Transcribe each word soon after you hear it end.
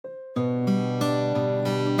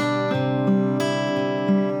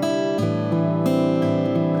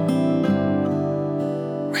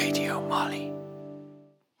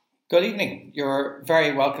Good evening. You're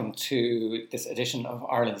very welcome to this edition of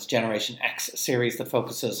Ireland's Generation X series that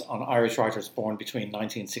focuses on Irish writers born between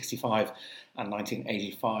 1965 and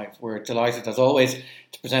 1985. We're delighted, as always,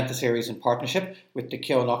 to present the series in partnership with the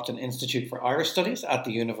Keough-Naughton Institute for Irish Studies at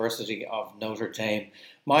the University of Notre Dame.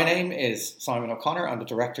 My name is Simon O'Connor. I'm the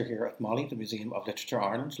director here at MoLI, the Museum of Literature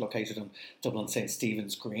Ireland, located on Dublin St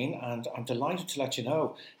Stephen's Green, and I'm delighted to let you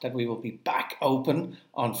know that we will be back open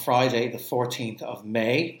on Friday the 14th of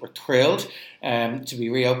May. We're thrilled to be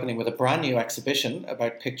reopening with a brand new exhibition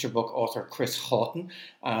about picture book author Chris Houghton,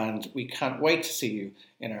 and we can't wait to see you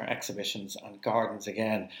in our exhibitions and gardens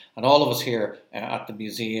again. And all of us here at the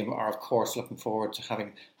museum are, of course, looking forward to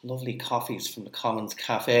having lovely coffees from the Commons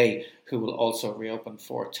Cafe, who will also reopen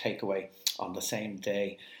for takeaway on the same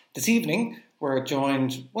day. This evening, we're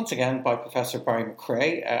joined once again by Professor Barry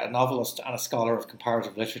McCrae, a novelist and a scholar of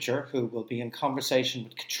comparative literature, who will be in conversation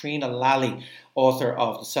with Caitriona Lally, author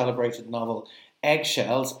of the celebrated novel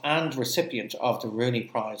Eggshells and recipient of the Rooney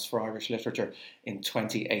Prize for Irish Literature in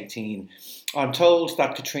 2018. I'm told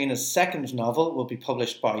that Caitriona's second novel will be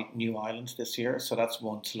published by New Island this year, so that's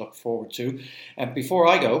one to look forward to. And before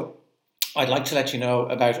I go, I'd like to let you know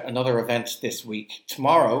about another event this week.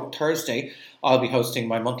 Tomorrow, Thursday, I'll be hosting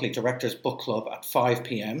my monthly Directors Book Club at 5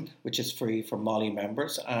 p.m, which is free for MoLI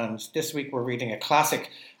members. And this week we're reading a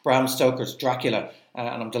classic, Bram Stoker's Dracula.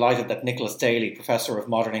 And I'm delighted that Nicholas Daly, Professor of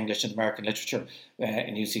Modern English and American Literature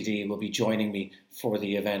in UCD, will be joining me for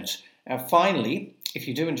the event. Finally, if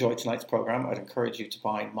you do enjoy tonight's programme, I'd encourage you to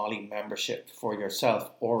buy MoLI membership for yourself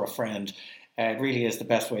or a friend. It really is the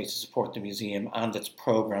best way to support the museum and its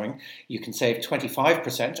programming. You can save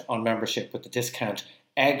 25% on membership with the discount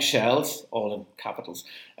Eggshells, all in capitals,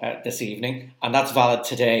 this evening. And that's valid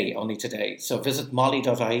today, only today. So visit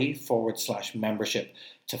moli.ie/membership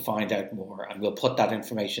to find out more. And we'll put that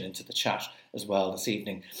information into the chat as well this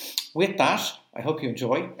evening. With that, I hope you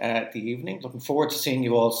enjoy the evening. Looking forward to seeing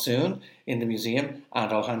you all soon in the museum.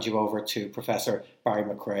 And I'll hand you over to Professor Barry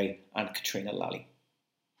McCrae and Caitriona Lally.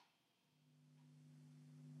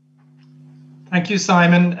 Thank you,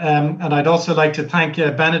 Simon. And I'd also like to thank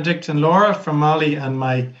Benedict and Laura from MoLI and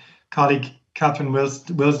my colleague Catherine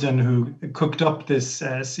Wilsden, who cooked up this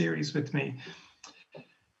series with me.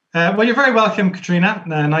 Well, you're very welcome, Caitriona.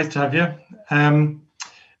 Nice to have you.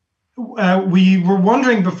 We were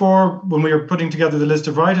wondering before, when we were putting together the list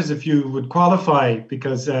of writers, if you would qualify,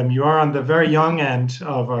 because you are on the very young end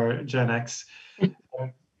of our Gen X.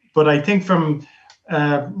 But I think from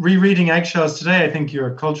rereading Eggshells today, I think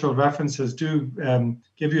your cultural references do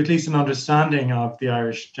give you at least an understanding of the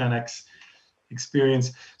Irish Gen X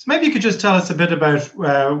experience. So maybe you could just tell us a bit about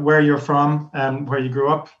where you're from and where you grew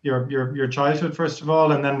up, your childhood, first of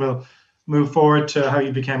all, and then we'll move forward to how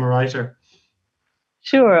you became a writer.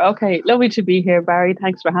 Sure. Okay. Lovely to be here, Barry.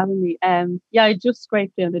 Thanks for having me. Yeah, I just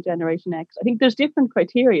scraped in the Generation X. I think there's different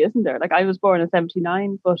criteria, isn't there? Like, I was born in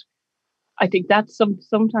 79, but I think that's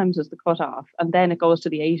sometimes is the cutoff, and then it goes to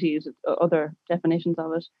the 80s, other definitions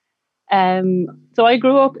of it. So I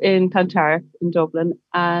grew up in Clontarf in Dublin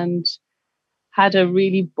and had a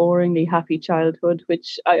really boringly happy childhood,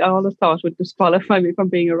 which I always thought would disqualify me from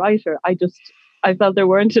being a writer. I felt there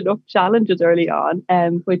weren't enough challenges early on,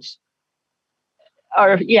 which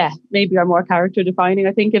maybe are more character defining,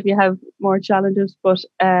 I think, if you have more challenges. But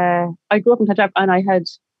I grew up in Clontarf, and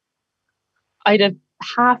I'd a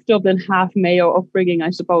half Dublin, half Mayo upbringing, I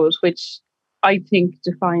suppose, which I think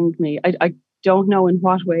defined me. I don't know in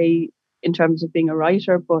what way in terms of being a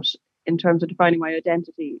writer, but in terms of defining my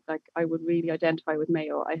identity, like, I would really identify with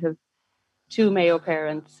Mayo. I have two Mayo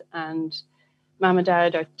parents, and Mum and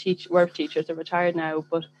Dad were teachers. They're retired now,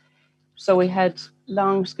 but so we had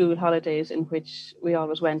long school holidays in which we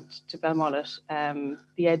always went to Belmullet,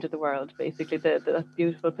 the end of the world, basically, the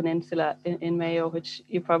beautiful peninsula in Mayo, which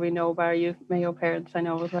you probably know, Barry. You Mayo parents, I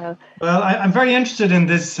know as well. Well, I'm very interested in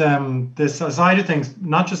this side of things,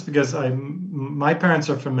 not just because my parents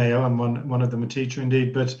are from Mayo, and one of them a teacher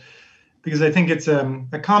indeed, but because I think it's a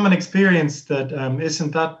common experience that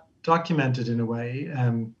isn't that documented in a way.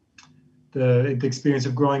 The experience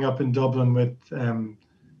of growing up in Dublin with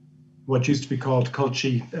what used to be called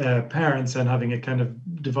culty parents and having a kind of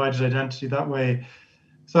divided identity that way.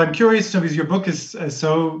 So I'm curious, because your book is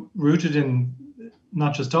so rooted in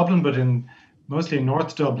not just Dublin, but mostly in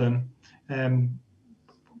North Dublin.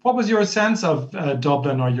 What was your sense of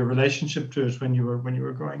Dublin, or your relationship to it when you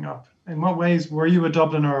were growing up? In what ways were you a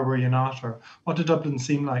Dubliner, or were you not? Or what did Dublin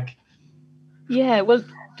seem like? Yeah, well,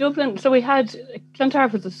 Dublin, so we had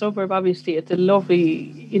Clontarf as a suburb. Obviously, it's a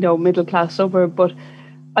lovely, middle class suburb, but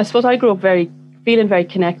I suppose I grew up feeling very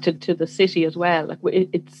connected to the city as well. Like,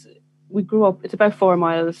 we grew up, it's about 4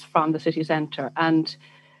 miles from the city centre. And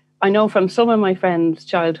I know from some of my friends'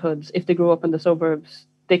 childhoods, if they grew up in the suburbs,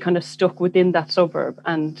 they kind of stuck within that suburb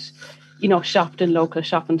and, shopped in local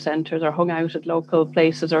shopping centres or hung out at local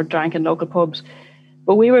places or drank in local pubs.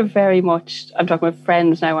 But we were very much, I'm talking about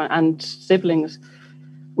friends now and siblings,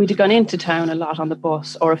 we'd have gone into town a lot on the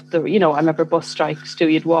bus, or if I remember bus strikes too,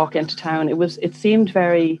 you'd walk into town. It seemed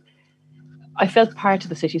very, I felt part of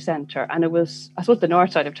the city centre, and it was, I suppose, the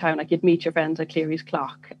north side of town. Like you'd meet your friends at Cleary's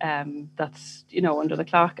Clock, that's under the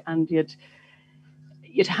clock, and you'd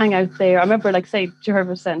hang out there. I remember, like, say,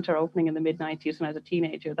 Jervis Centre opening in the mid-90s when I was a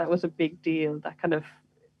teenager. That was a big deal. That kind of,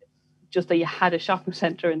 just that you had a shopping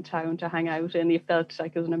centre in town to hang out in. You felt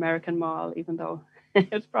like it was an American mall, even though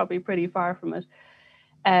it was probably pretty far from it.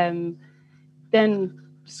 Then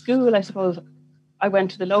school, I suppose, I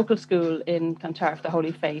went to the local school in Clontarf, the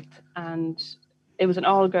Holy Faith, and it was an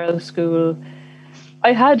all-girls school.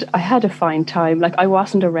 I had a fine time. Like, I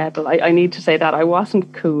wasn't a rebel. I need to say that. I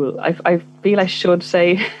wasn't cool. I feel I should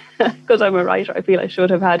say, because I'm a writer, I feel I should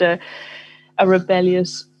have had a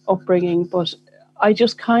rebellious upbringing, but I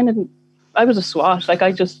just I was a swot. Like,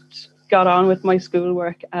 I just got on with my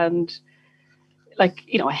schoolwork, and like,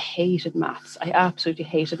 I hated maths. I absolutely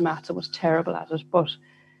hated maths. I was terrible at it, but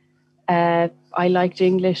I liked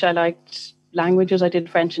English. I liked languages. I did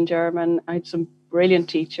French and German. I had some brilliant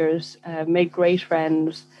teachers, made great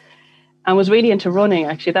friends, and was really into running.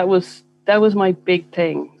 Actually, that was my big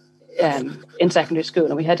thing in secondary school.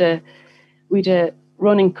 And we had a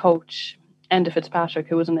running coach, Enda Fitzpatrick,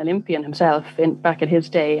 who was an Olympian himself back in his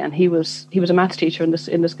day, and he was a maths teacher in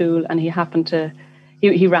the school, and he happened to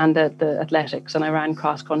he ran the athletics, and I ran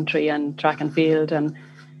cross country and track and field, and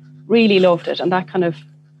really loved it. And that kind of,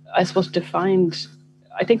 I suppose, defined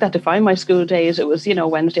my school days. It was,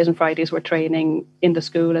 Wednesdays and Fridays were training in the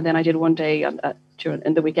school, and then I did one day in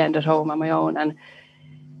the weekend at home on my own. And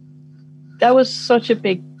that was such a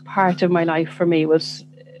big part of my life for me. Was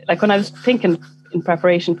like, when I was thinking in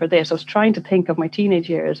preparation for this, I was trying to think of my teenage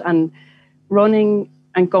years, and running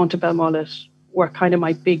and going to Belmullet were kind of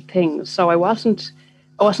my big things. So I wasn't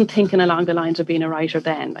thinking along the lines of being a writer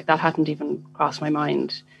then. Like, that hadn't even crossed my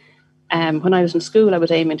mind. When I was in school, I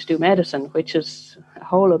was aiming to do medicine, which is a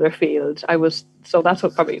whole other field. So that's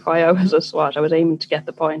probably why I was a SWAT. I was aiming to get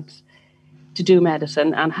the points to do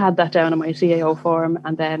medicine, and had that down in my CAO form,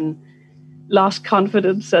 and then lost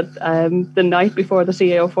confidence at the night before the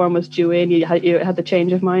CAO form was due in. You had the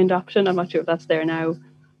change of mind option. I'm not sure if that's there now.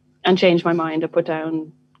 And changed my mind. I put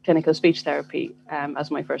down clinical speech therapy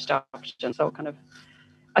as my first option. So kind of,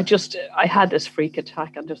 I had this freak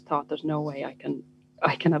attack and just thought, there's no way I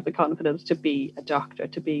can have the confidence to be a doctor,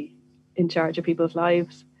 to be in charge of people's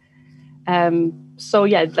lives. So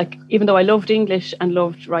yeah, like, even though I loved English and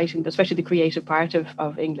loved writing, especially the creative part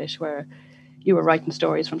of English, where you were writing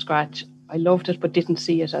stories from scratch, I loved it, but didn't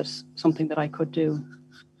see it as something that I could do.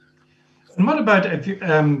 And what about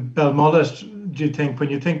Belmullet, do you think, when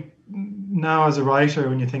you think now as a writer,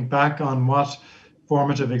 when you think back on what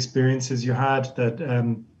formative experiences you had that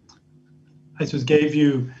I suppose gave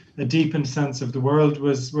you a deepened sense of the world,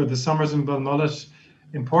 were the summers in Belmullet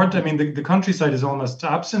important? I mean, the countryside is almost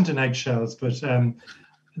absent in Eggshells, but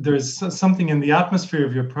there's something in the atmosphere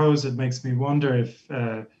of your prose that makes me wonder if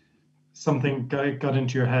something got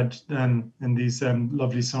into your head then in these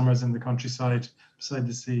lovely summers in the countryside beside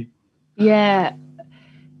the sea.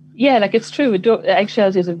 Yeah, like, it's true.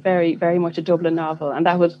 Eggshells is a very, very much a Dublin novel, and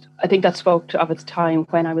I think that spoke of its time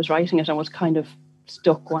when I was writing it, and was kind of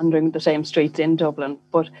stuck wandering the same streets in Dublin.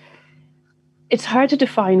 But it's hard to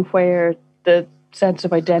define where the sense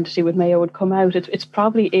of identity with Mayo would come out. It's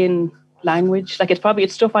probably in language. Like,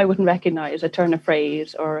 it's stuff I wouldn't recognise, a turn of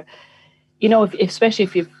phrase, or, especially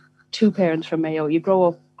if you've two parents from Mayo, you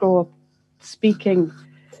grow up speaking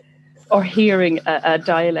or hearing a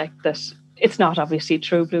dialect that, it's not obviously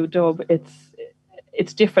true blue dub.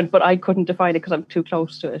 It's different, but I couldn't define it because I'm too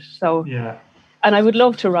close to it. So yeah. And I would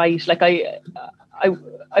love to write. Like,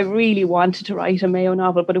 I really wanted to write a Mayo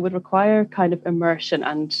novel, but it would require kind of immersion.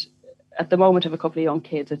 And at the moment, I have a couple of young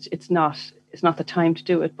kids. It's not the time to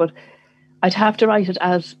do it. But I'd have to write it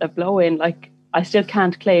as a blow-in. Like, I still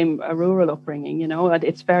can't claim a rural upbringing.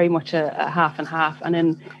 It's very much a half and half. And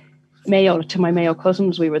in Mayo, to my Mayo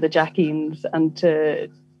cousins, we were the Jackeens, and to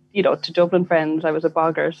Dublin friends, I was a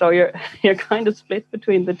bogger. So you're kind of split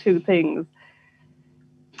between the two things.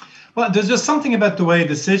 Well, there's just something about the way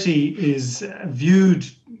the city is viewed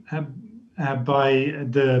by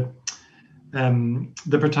the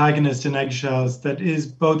protagonist in Eggshells that is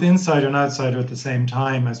both insider and outsider at the same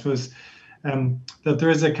time. I suppose that there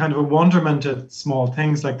is a kind of a wonderment at small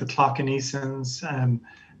things like the clock in Eason's,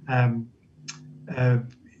 um, uh,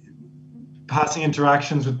 passing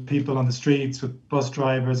interactions with people on the streets, with bus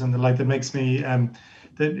drivers and the like, that makes me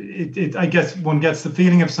I guess one gets the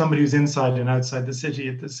feeling of somebody who's inside and outside the city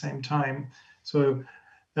at the same time. So,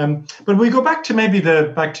 but we go back to maybe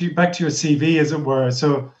back to your CV, as it were.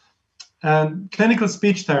 So, clinical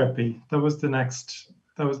speech therapy. That was the next.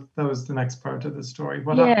 That was the next part of the story.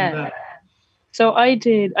 What happened then? So I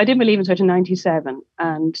did my leaving cert in '97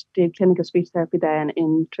 and did clinical speech therapy then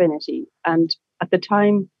in Trinity. And at the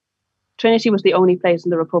time, Trinity was the only place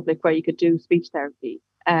in the Republic where you could do speech therapy.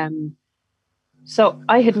 So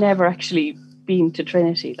I had never actually been to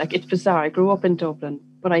Trinity. Like, it's bizarre. I grew up in Dublin,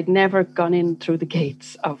 but I'd never gone in through the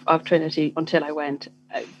gates of Trinity until I went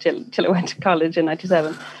till I went to college in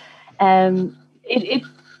 '97.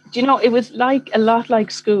 It was like a lot like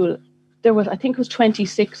school. There was, I think it was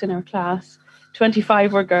 26 in our class.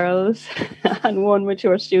 25 were girls and one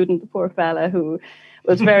mature student, the poor fella, who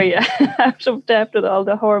was very out of depth with all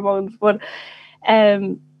the hormones. But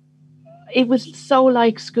it was so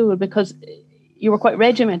like school because you were quite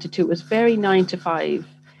regimented too. It was very 9 to 5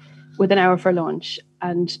 with an hour for lunch.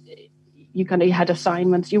 And you had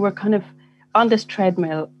assignments. You were kind of on this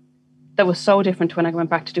treadmill that was so different when I went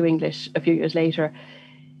back to do English a few years later.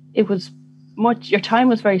 It was your time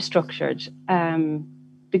was very structured.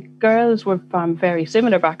 The girls were from very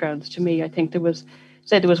similar backgrounds to me. I think there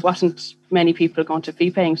wasn't many people going to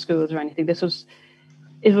fee-paying schools or anything.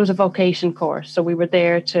 It was a vocation course, so we were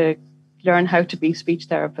there to learn how to be speech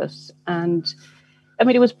therapists. And I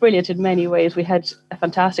mean, it was brilliant in many ways. We had a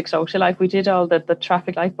fantastic social life. We did all the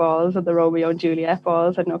traffic light balls and the Romeo and Juliet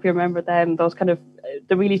balls. I don't know if you remember them. Those kind of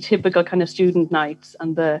the really typical kind of student nights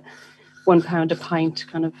and the £1 a pint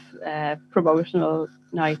kind of promotional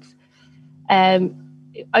nights.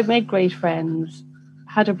 I made great friends,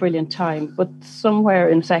 had a brilliant time, but somewhere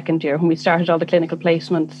in second year when we started all the clinical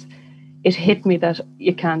placements, it hit me that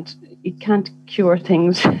you can't cure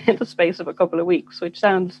things in the space of a couple of weeks, which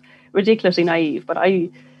sounds ridiculously naive, but I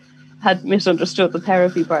had misunderstood the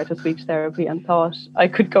therapy part of speech therapy and thought I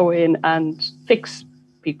could go in and fix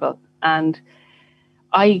people. And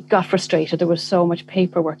I got frustrated. There was so much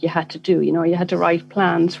paperwork you had to do. You had to write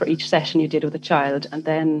plans for each session you did with a child, and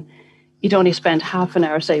then you'd only spend half an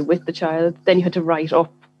hour, say, with the child. Then you had to write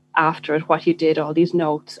up after it what you did, all these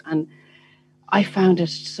notes. And I found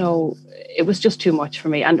it was just too much for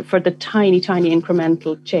me. And for the tiny, tiny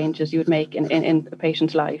incremental changes you would make in a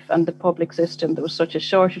patient's life and the public system, there was such a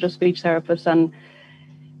shortage of speech therapists. And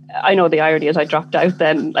I know the irony is I dropped out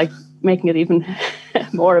then, like making it even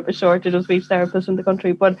more of a shortage of speech therapists in the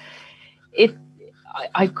country. But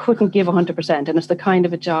I couldn't give 100%. And it's the kind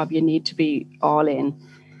of a job you need to be all in.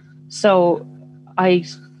 So I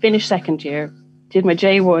finished second year, did my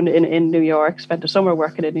J1 in New York, spent a summer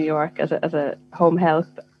working in New York as a home health,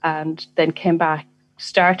 and then came back,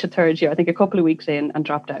 started third year, I think a couple of weeks in, and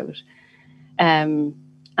dropped out. And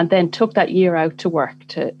then took that year out to work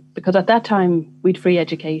because at that time we'd free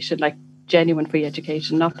education, like genuine free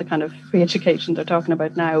education, not the kind of free education they're talking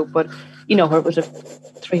about now, but where it was a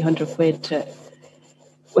 300 quid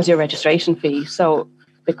was your registration fee. So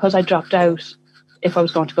because I dropped out, if I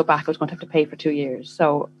was going to go back, I was going to have to pay for 2 years.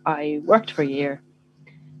 So I worked for a year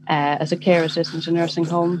as a care assistant in a nursing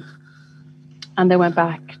home, and then went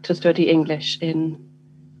back to study English in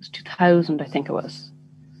 2000, I think it was.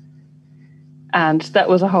 And that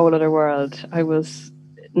was a whole other world. I was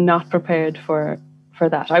not prepared for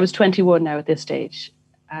that. I was 21 now at this stage,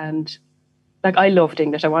 and I loved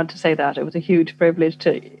English. I want to say that. It was a huge privilege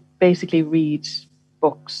to basically read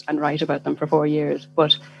books and write about them for 4 years,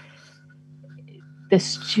 but the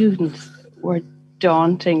students were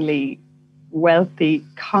dauntingly wealthy,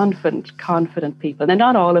 confident people. Now,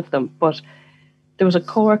 not all of them, but there was a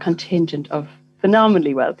core contingent of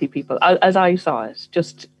phenomenally wealthy people, as I saw it.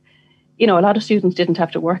 Just, a lot of students didn't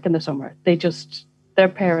have to work in the summer. Their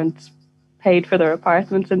parents paid for their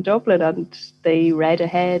apartments in Dublin and they read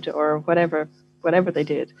ahead or whatever they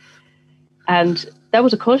did. And that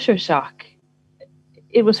was a culture shock.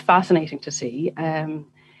 It was fascinating to see.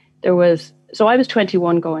 So I was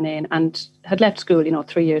 21 going in and had left school,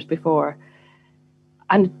 3 years before.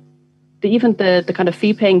 And even the kind of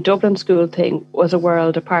fee-paying Dublin school thing was a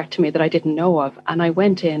world apart to me that I didn't know of. And I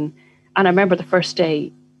went in, and I remember the first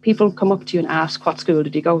day, people come up to you and ask, what school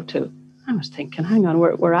did you go to? I was thinking, hang on,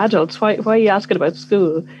 we're adults. Why are you asking about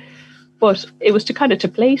school? But it was to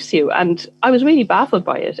place you. And I was really baffled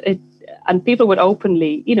by it. And people would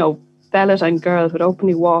openly, fellas and girls would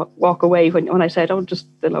openly walk away when I said, oh, just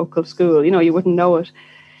the local school, you wouldn't know it.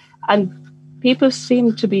 And people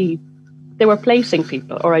seemed to be, they were placing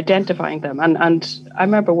people or identifying them. And I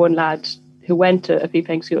remember one lad who went to a fee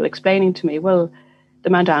paying school explaining to me, well, the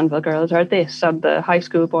Mount Anvil girls are this, and the high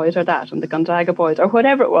school boys are that, and the Gonzaga boys, or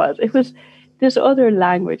whatever it was. It was this other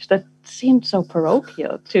language that seemed so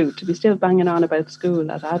parochial too, to be still banging on about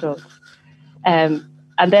school as adults. And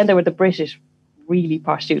then there were the British really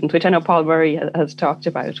posh students, which I know Paul Murray has talked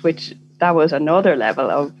about, which that was another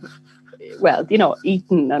level of, well, you know,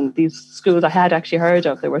 Eton and these schools I had actually heard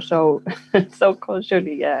of. They were so so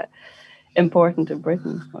culturally important in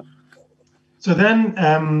Britain. So then,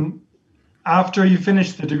 after you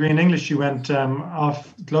finished the degree in English, you went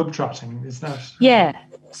off globetrotting. Is that? Yeah.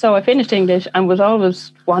 So I finished English and was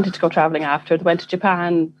always wanted to go traveling after. Went to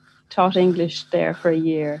Japan, taught English there for a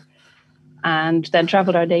year, and then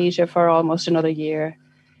traveled around Asia for almost another year.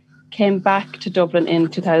 Came back to Dublin in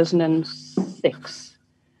 2006.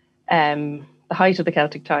 The height of the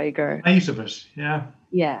Celtic Tiger. Height of it, yeah.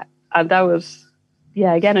 Yeah, and that was,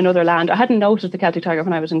 yeah, again, another land. I hadn't noticed the Celtic Tiger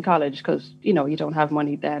when I was in college because, you know, you don't have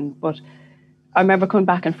money then. But I remember coming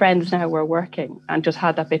back and friends now were working and just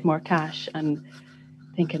had that bit more cash and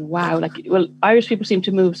thinking, wow, like, well, Irish people seem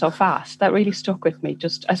to move so fast. That really stuck with me.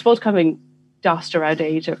 Just, I suppose, coming dossed around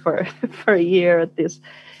Asia for a year at this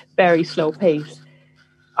very slow pace.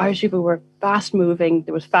 Irish people were fast moving.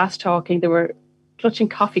 There was fast talking. They were clutching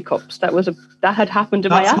coffee cups. That had happened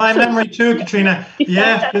in my absence. That's my memory too, Caitriona.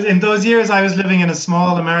 Yeah, because in those years I was living in a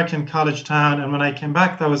small American college town, and when I came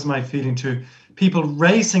back, that was my feeling too. People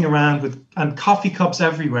racing around and coffee cups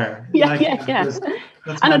everywhere. Yeah.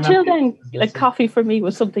 And until then, like, coffee for me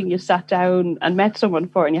was something you sat down and met someone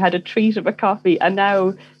for, and you had a treat of a coffee. And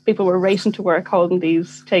now people were racing to work holding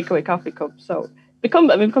these takeaway coffee cups. So it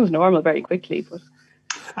becomes normal very quickly. But.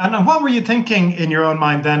 And what were you thinking in your own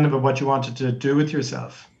mind then about what you wanted to do with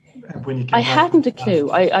yourself when you came back? I hadn't a clue.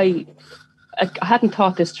 I hadn't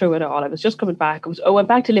thought this through at all. I was just coming back. I went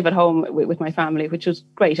back to live at home with my family, which was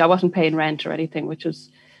great. I wasn't paying rent or anything, which was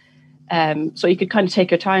so you could kind of take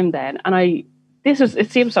your time then. And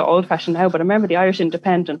it seems so old fashioned now, but I remember the Irish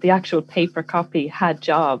Independent, the actual paper copy had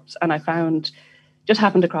jobs, and I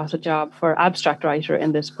happened across a job for abstract writer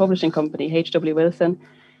in this publishing company, H.W. Wilson.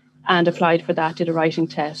 And applied for that, did a writing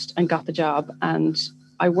test and got the job. And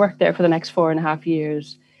I worked there for the next 4.5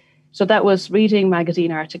 years. So that was reading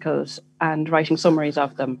magazine articles and writing summaries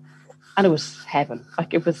of them. And it was heaven.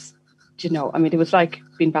 Like, it was, it was like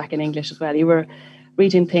being back in English as well. You were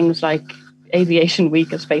reading things like Aviation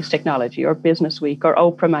Week of Space Technology, or Business Week, or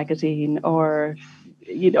Oprah magazine, or,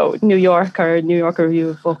 New Yorker Review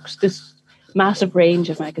of Books, this massive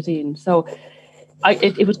range of magazines. So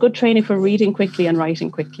it was good training for reading quickly and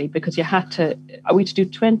writing quickly, because we had to do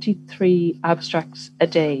 23 abstracts a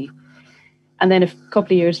day. And then a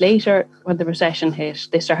couple of years later, when the recession hit,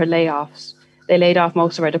 they started layoffs. They laid off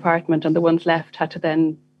most of our department, and the ones left had to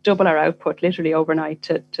then double our output literally overnight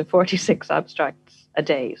to 46 abstracts a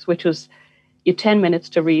day, which was you 10 minutes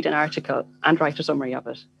to read an article and write a summary of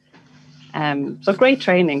it. So great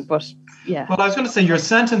training, but yeah. Well, I was going to say your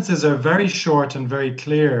sentences are very short and very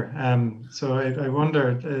clear. So I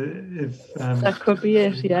wonder if that could be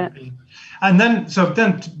it. Yeah. And then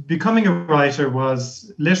becoming a writer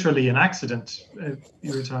was literally an accident.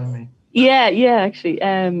 You were telling me. Yeah, actually.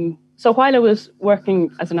 So while I was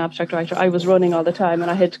working as an abstract writer, I was running all the time, and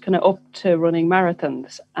I had kind of up to running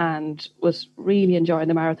marathons and was really enjoying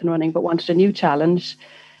the marathon running, but wanted a new challenge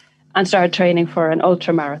and started training for an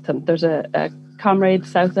ultra marathon. There's a Comrade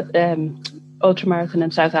ultra marathon in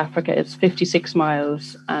South Africa. It's 56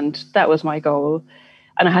 miles, and that was my goal.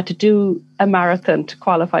 And I had to do a marathon to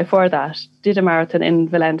qualify for that. Did a marathon in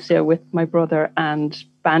Valencia with my brother and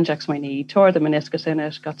banjaxed my knee, tore the meniscus in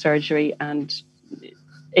it, got surgery, and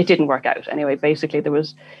it didn't work out. Anyway, basically there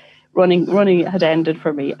was running had ended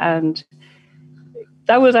for me, and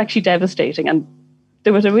that was actually devastating. And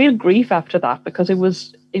there was a real grief after that, because it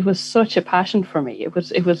was such a passion for me.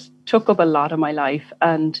 It was took up a lot of my life,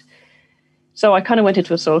 and so I kind of went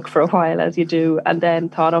into a sulk for a while, as you do, and then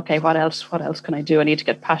thought, okay, what else can I do? I need to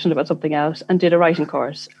get passionate about something else, and did a writing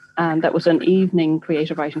course. And that was an evening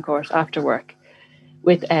creative writing course after work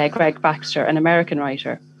with Greg Baxter, an American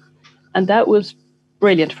writer. And that was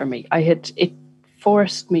brilliant for me. It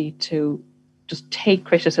forced me to just take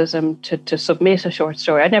criticism, to submit a short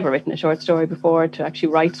story. I'd never written a short story before, to actually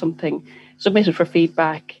write something, submit it for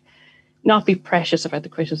feedback, not be precious about the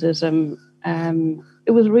criticism.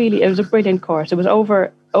 It was a brilliant course. It was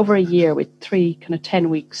over a year with 3 kind of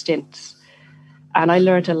 10-week stints, and I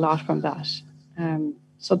learned a lot from that.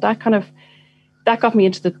 So that got me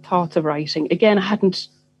into the thoughts of writing. Again, I hadn't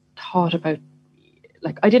thought about,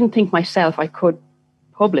 I didn't think myself I could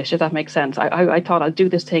publish, if that makes sense. I thought I'll do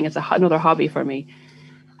this thing as another hobby for me.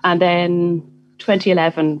 And then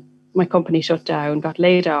 2011, my company shut down, got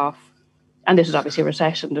laid off. And this is obviously a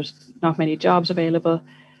recession. There's not many jobs available.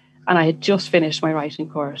 And I had just finished my writing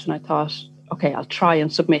course, and I thought, okay, I'll try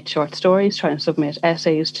and submit short stories, try and submit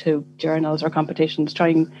essays to journals or competitions, try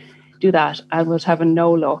and do that. And was having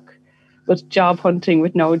no luck. Was job hunting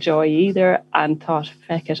with no joy either, and thought,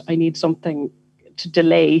 feck it, I need something to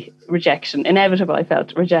delay rejection. Inevitable, I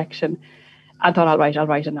felt, rejection. I thought, I'll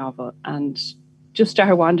write a novel. And just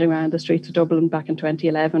started wandering around the streets of Dublin back in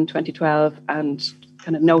 2011, 2012, and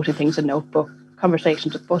kind of noting things in notebook,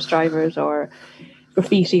 conversations with bus drivers or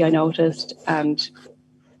graffiti I noticed. And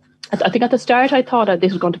I think at the start I thought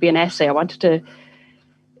this was going to be an essay. I wanted to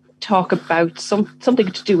talk about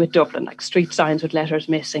something to do with Dublin, like street signs with letters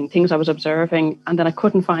missing, things I was observing, and then I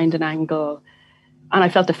couldn't find an angle, and I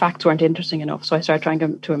felt the facts weren't interesting enough. So I started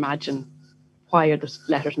trying to imagine, why are the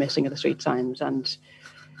letters missing in the street signs? And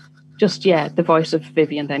just, the voice of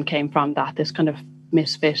Vivian then came from that, this kind of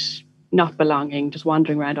misfit, not belonging, just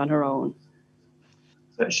wandering around on her own.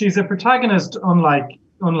 She's a protagonist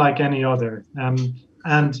unlike any other,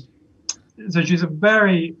 and so she's a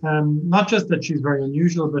very, not just that she's very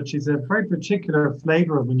unusual, but she's a very particular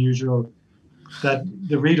flavor of unusual that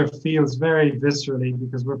the reader feels very viscerally,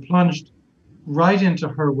 because we're plunged right into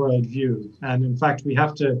her worldview. And in fact, we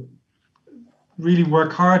have to really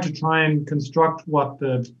work hard to try and construct what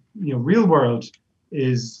the real world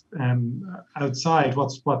is outside,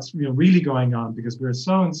 what's really going on, because we're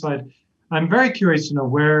so inside. I'm very curious to know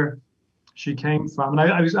where she came from.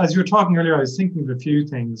 And I was, as you were talking earlier, I was thinking of a few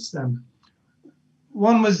things.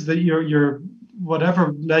 One was that your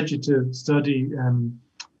whatever led you to study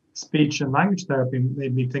speech and language therapy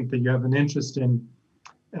made me think that you have an interest in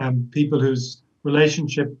people whose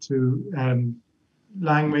relationship to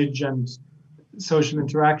language and social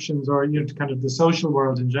interactions, or kind of the social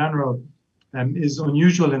world in general, is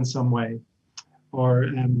unusual in some way, or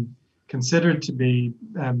considered to be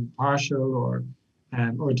partial or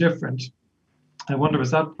different. I wonder,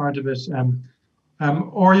 was that part of it?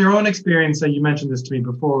 Or your own experience, that you mentioned this to me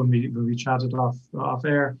before when we chatted off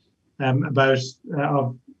air, about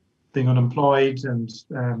of being unemployed and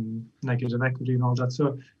negative equity and all that.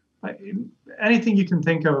 So anything you can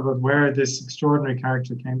think of about where this extraordinary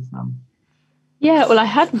character came from? Yeah, well, I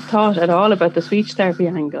hadn't thought at all about the speech therapy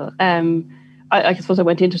angle. I suppose I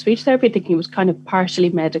went into speech therapy thinking it was kind of partially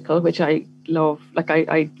medical, which I love. Like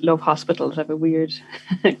I love hospitals. I have a weird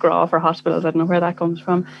graw for hospitals. I don't know where that comes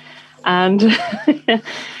from. And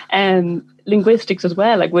linguistics as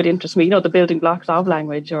well, like, would interest me, the building blocks of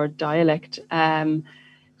language or dialect.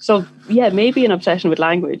 So yeah, maybe an obsession with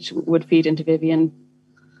language would feed into Vivian.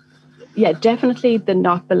 Yeah, definitely the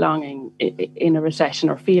not belonging in a recession,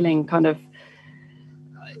 or feeling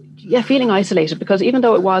feeling isolated, because even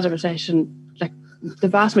though it was a recession, like, the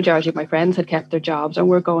vast majority of my friends had kept their jobs and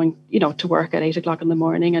were going, to work at 8 o'clock in the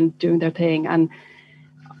morning and doing their thing. And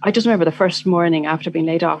I just remember the first morning after being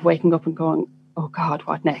laid off, waking up and going, oh God,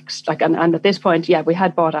 what next? Like, and at this point, we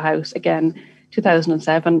had bought a house again,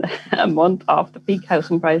 2007, a month off the peak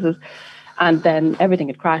housing prices. And then everything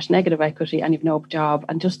had crashed, negative equity, and you've no job.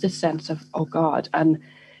 And just this sense of, oh God, and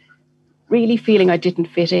really feeling I didn't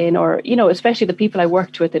fit in, or, especially the people I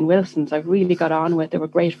worked with in Wilson's, I really got on with. They were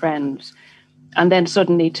great friends. And then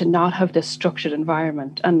suddenly to not have this structured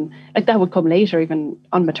environment, and like that would come later, even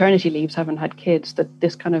on maternity leaves, having had kids, that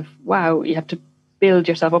this kind of, wow, you have to build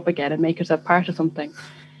yourself up again and make yourself part of something.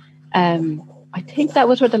 I think that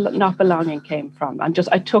was where the not belonging came from. And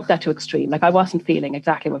I took that to extreme. Like, I wasn't feeling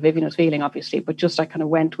exactly what Vivian was feeling, obviously, but I kind of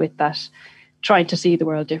went with that, trying to see the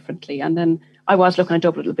world differently. And then I was looking at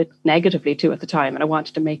Dublin a little bit negatively too at the time, and I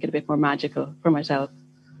wanted to make it a bit more magical for myself.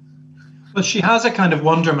 Well, she has a kind of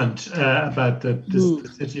wonderment about the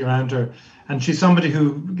city around her, and she's somebody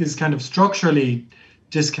who is kind of structurally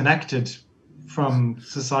disconnected from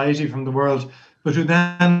society, from the world, but who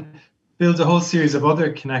then builds a whole series of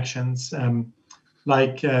other connections.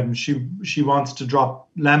 She wants to drop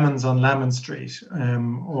lemons on Lemon Street,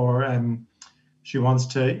 or she wants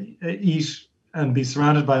to eat and be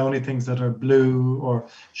surrounded by only things that are blue, or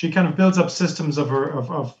she kind of builds up systems of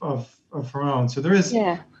her own. So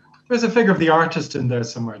there's a figure of the artist in there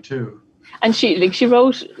somewhere too. And she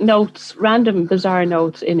wrote notes, random bizarre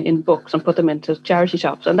notes in books, and put them into charity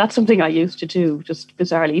shops. And that's something I used to do, just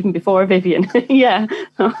bizarrely, even before Vivian. Yeah.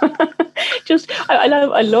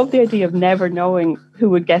 I love the idea of never knowing who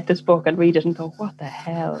would get this book and read it and go, what the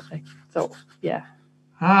hell? Like, so, yeah.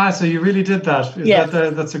 So you really did that.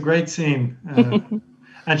 That's a great scene.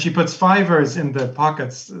 and she puts fivers in the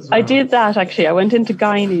pockets as well. I did that actually. I went into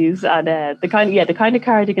Guineas and the kind of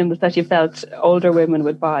cardigans that you felt older women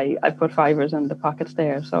would buy. I put fivers in the pockets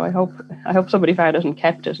there. So I hope somebody found it and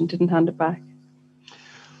kept it and didn't hand it back.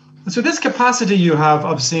 So this capacity you have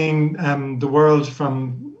of seeing the world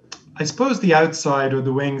from, I suppose, the outside or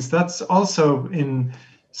the wings, that's also in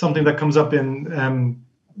something that comes up in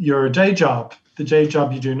your day job, the day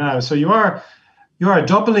job you do now. So you are a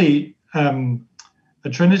doubly a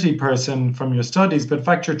Trinity person from your studies, but in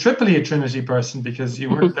fact you're triply a Trinity person because you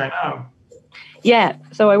work there now. Yeah,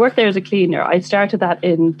 so I work there as a cleaner. I started that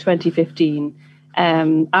in 2015.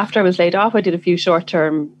 After I was laid off, I did a few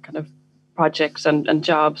short-term kind of projects and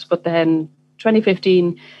jobs, but then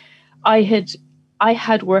 2015, I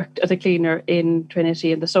had worked as a cleaner in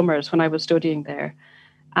Trinity in the summers when I was studying there,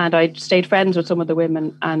 and I stayed friends with some of the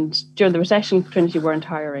women. And during the recession, Trinity weren't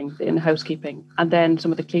hiring in housekeeping, and then some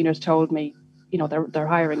of the cleaners told me, they're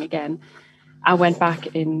hiring again. I went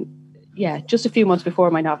back in, just a few months before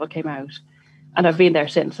my novel came out, and I've been there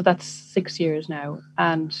since. So that's 6 years now,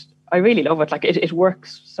 and I really love it. Like it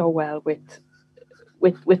works so well with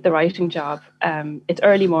the writing job. It's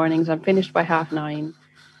early mornings. I'm finished by 9:30.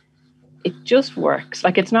 It just works.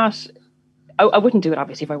 Like it's not. I wouldn't do it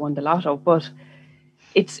obviously if I won the lotto, but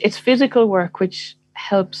it's physical work which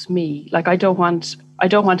helps me. Like I don't want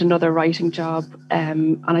another writing job,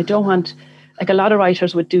 and I don't want. Like a lot of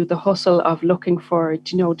writers would do the hustle of looking for,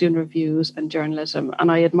 doing reviews and journalism,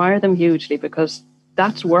 and I admire them hugely because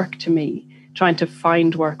that's work to me. Trying to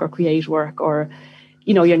find work or create work, or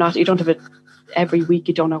you don't have it every week.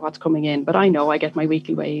 You don't know what's coming in, but I know I get my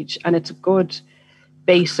weekly wage, and it's a good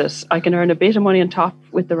basis. I can earn a bit of money on top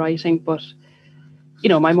with the writing, but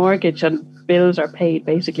my mortgage and bills are paid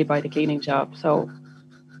basically by the cleaning job. So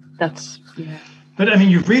that's But I mean,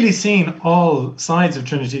 you've really seen all sides of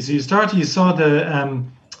Trinity. So you saw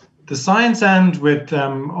the science end with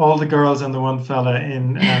all the girls and the one fella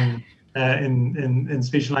in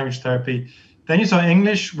speech and language therapy. Then you saw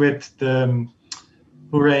English with the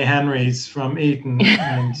Hooray Henrys from Eton.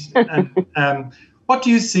 And what do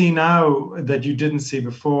you see now that you didn't see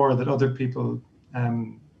before that other people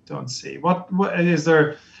don't see? What is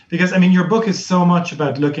there? Because I mean, your book is so much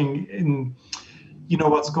about looking in,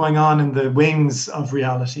 what's going on in the wings of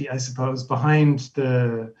reality, I suppose, behind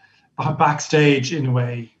the backstage in a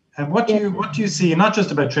way. And what do you see? Not just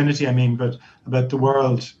about Trinity, I mean, but about the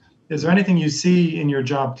world. Is there anything you see in your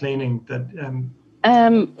job cleaning that?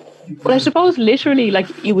 Well, I suppose literally, like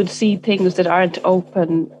you would see things that aren't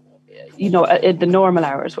open, in the normal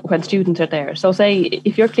hours when students are there. So, say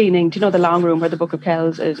if you're cleaning, the long room where the Book of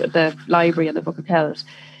Kells is, the library and the Book of Kells.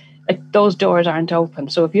 Like those doors aren't open.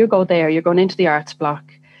 So if you go there, you're going into the arts block.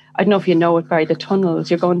 I don't know if you know it, Barry, the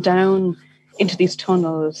tunnels. You're going down into these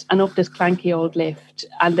tunnels and up this clanky old lift.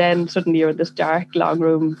 And then suddenly you're in this dark, long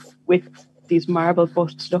room with these marble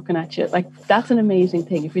busts looking at you. Like that's an amazing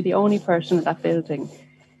thing. If you're the only person in that building,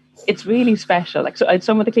 it's really special. Like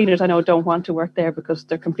some of the cleaners I know don't want to work there because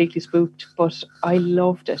they're completely spooked, but I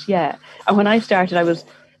loved it. Yeah. And when I started, I was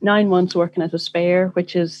 9 months working as a spare,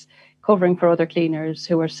 which is covering for other cleaners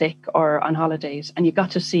who are sick or on holidays, and you got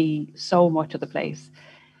to see so much of the place.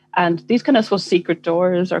 And these kind of secret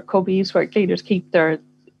doors or cubbies where cleaners keep their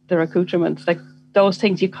accoutrements, like those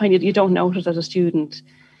things you don't notice as a student.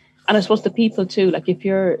 And I suppose the people too, like if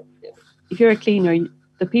you're a cleaner,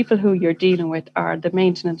 the people who you're dealing with are the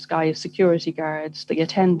maintenance guys, security guards, the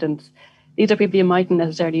attendants. These are people you mightn't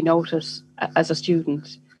necessarily notice as a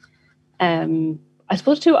student. I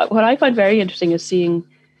suppose too, what I find very interesting is seeing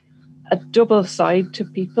a double side to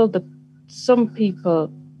people. That some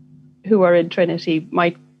people who are in Trinity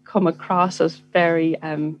might come across as very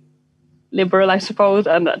liberal, I suppose,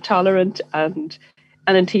 and tolerant, and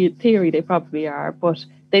in theory they probably are, but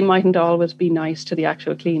they mightn't always be nice to the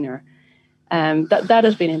actual cleaner. That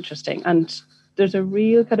has been interesting, and there's a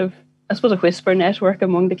real kind of, I suppose, a whisper network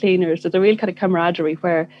among the cleaners. There's a real kind of camaraderie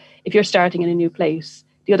where if you're starting in a new place,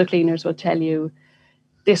 the other cleaners will tell you,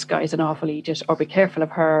 this guy's an awful idiot, or be careful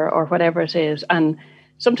of her, or whatever it is. And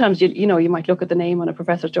sometimes you might look at the name on a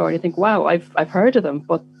professor's door and you think, wow, I've heard of them,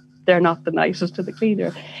 but they're not the nicest to the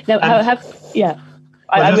cleaner. Now, I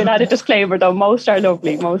will add a disclaimer though. Most are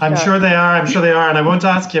lovely. I'm sure they are, and I won't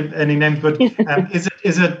ask you any names. But is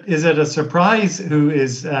it a surprise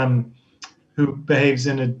who behaves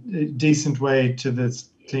in a decent way to the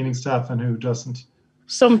cleaning staff and who doesn't?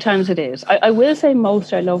 Sometimes it is. I will say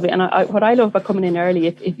most are lovely. And what I love about coming in early,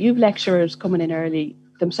 if you've lecturers coming in early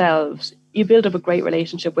themselves, you build up a great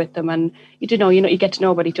relationship with them, and you get to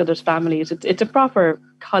know about each other's families. It's a proper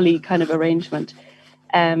colleague kind of arrangement.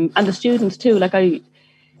 And the students too, like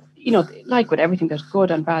like with everything, there's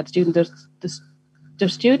good and bad students.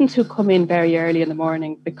 There's students who come in very early in the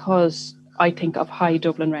morning because I think of high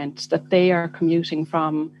Dublin rents, that they are commuting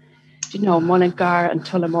from, Mullingar and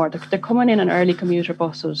Tullamore. They're coming in on early commuter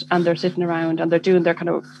buses and they're sitting around and they're doing their kind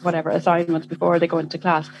of whatever assignments before they go into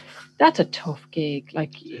class. That's a tough gig.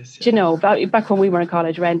 Like, yes, yeah. Back when we were in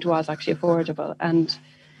college, rent was actually affordable. And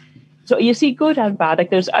so you see good and bad.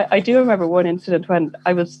 Like I do remember one incident when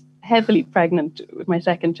I was heavily pregnant with my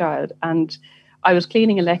second child and I was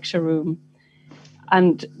cleaning a lecture room.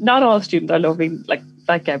 And not all students are lovely,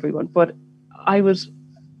 like everyone, but I was,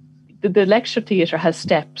 the lecture theatre has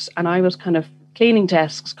steps and I was kind of cleaning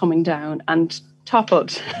desks coming down and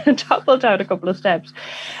toppled down a couple of steps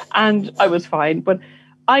and I was fine. But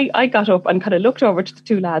I got up and kind of looked over to the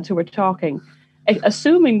two lads who were talking,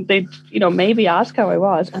 assuming they'd, maybe ask how I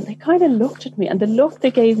was. And they kind of looked at me and the look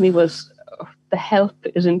they gave me was, the health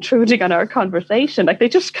is intruding on our conversation. Like they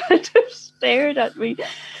just kind of stared at me.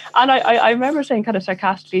 And I remember saying kind of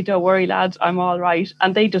sarcastically, don't worry, lads, I'm all right.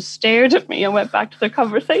 And they just stared at me and went back to their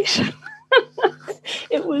conversation.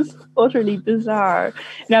 It was utterly bizarre.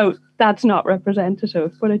 Now, that's not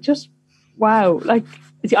representative, but it just, wow.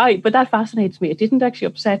 But that fascinates me. It didn't actually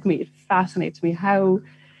upset me. It fascinates me how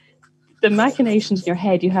the machinations in your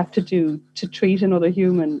head you have to do to treat another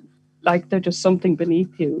human like they're just something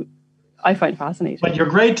beneath you. I find fascinating. But you're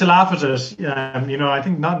great to laugh at it. I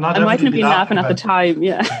think not. I mightn't have been laughing at the time.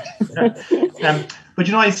 Yeah. But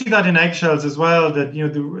I see that in Eggshells as well. That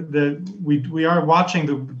we are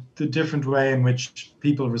watching the different way in which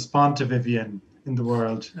people respond to Vivienne in the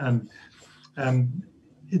world, and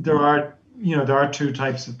there are two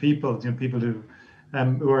types of people. People who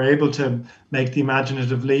are able to make the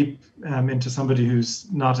imaginative leap into somebody who's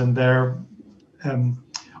not in their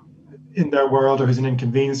world or who's an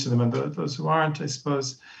inconvenience to them, and those who aren't, I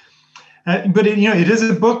suppose. But it is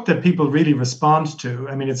a book that people really respond to.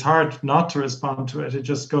 I mean, it's hard not to respond to it. It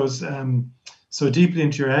just goes so deeply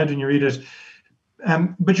into your head when you read it.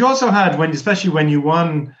 But you also had, especially when you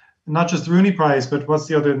won not just the Rooney Prize, but what's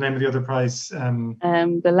the other name of the other prize? The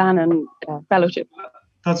Lannan Fellowship.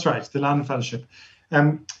 That's right, the Lannan Fellowship.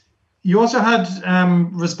 You also had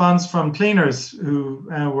response from cleaners who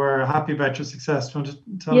were happy about your success. Do you want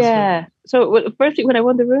to tell us? Yeah. So, firstly, when I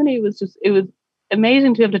won the Rooney, it was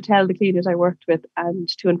amazing to be able to tell the cleaners I worked with and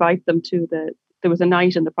to invite them to there was a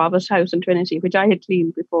night in the Provost House in Trinity, which I had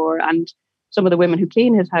cleaned before, and some of the women who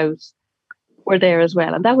clean his house were there as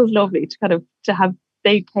well. And that was lovely to have,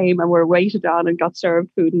 they came and were waited on and got served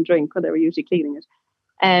food and drink when they were usually cleaning it.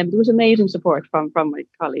 There was amazing support from my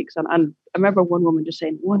colleagues. And I remember one woman just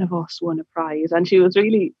saying, one of us won a prize. And she was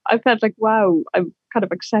really, I felt like, wow, I'm kind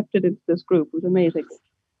of accepted into this group. It was amazing.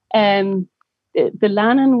 The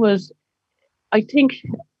Lannan was, I think,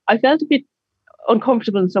 I felt a bit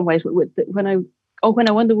uncomfortable in some ways when I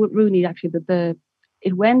won the Rooney, actually,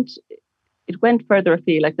 it went further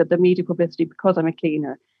afield, like the media publicity, because I'm a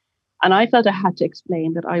cleaner. And I felt I had to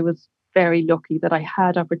explain that I was very lucky that I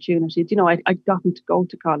had opportunities. I'd gotten to go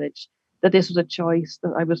to college, that this was a choice,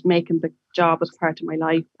 that I was making the job as part of my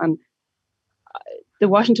life. And the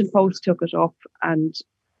Washington Post took it up and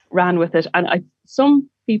ran with it. And some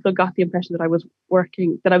people got the impression that I was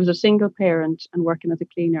a single parent and working as a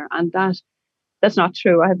cleaner. And that's not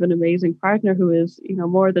true. I have an amazing partner who is,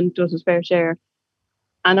 more than does his fair share.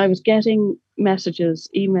 And I was getting messages,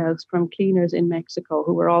 emails from cleaners in Mexico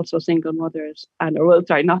who were also single mothers,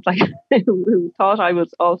 who thought I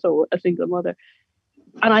was also a single mother.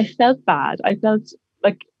 And I felt bad. I felt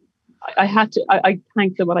like I had to, I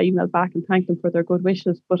thanked them when I emailed back and thanked them for their good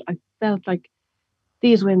wishes. But I felt like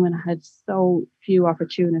these women had so few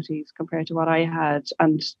opportunities compared to what I had.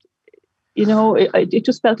 And, it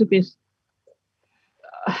just felt a bit,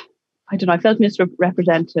 I don't know, I felt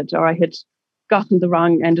misrepresented, or I had gotten the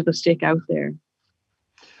wrong end of the stick out there.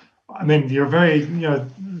 I mean, you're very,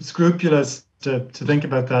 scrupulous to think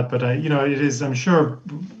about that, but it is. I'm sure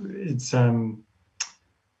it's a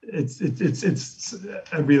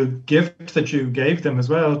real gift that you gave them as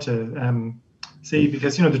well to see,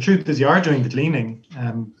 because the truth is you are doing the cleaning.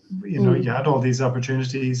 You had all these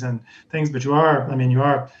opportunities and things, but you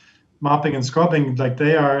are mopping and scrubbing like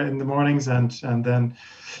they are in the mornings, and then.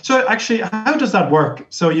 So actually, how does that work?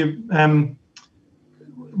 So you.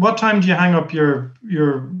 What time do you hang up your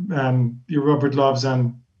rubber gloves?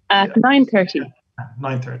 And at 9:30.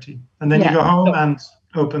 9:30, and then you go home and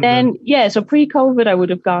open. So pre-COVID, I would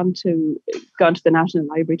have gone to the National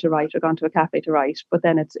Library to write, or gone to a cafe to write. But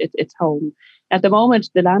then it's home. At the moment,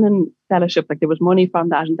 the Lannan Fellowship, there was money from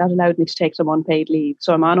that, and that allowed me to take some unpaid leave.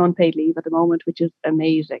 So I'm on unpaid leave at the moment, which is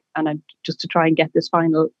amazing. And I'm just to try and get this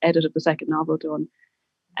final edit of the second novel done.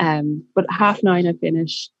 But 9:30 I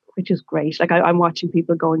finish, which is great. Like I'm watching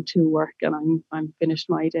people going to work, and I'm finished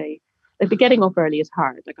my day. Like the getting up early is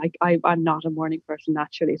hard. Like I'm not a morning person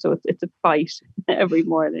naturally, so it's a fight every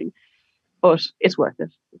morning, but it's worth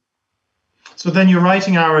it. So then your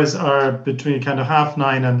writing hours are between kind of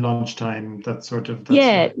 9:30 and lunchtime.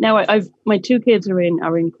 Now I've my two kids are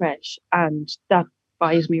in creche, and that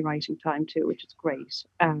buys me writing time too, which is great.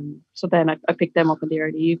 So then I pick them up in the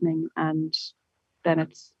early evening, and then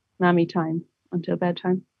it's mammy time until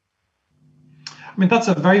bedtime. I mean, that's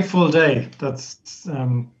a very full day. That's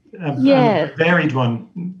a varied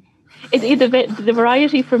one. The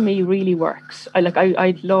variety for me really works. I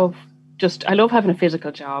love having a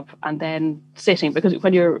physical job and then sitting, because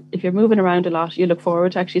if you're moving around a lot, you look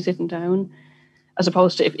forward to actually sitting down, as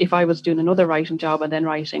opposed to if I was doing another writing job and then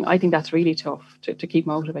writing. I think that's really tough to keep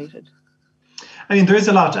motivated. I mean, there is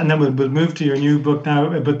a lot, and then we'll move to your new book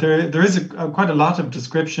now. But there is quite a lot of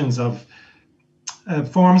descriptions of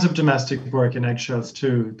forms of domestic work in Eggshells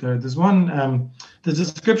too. There's one, the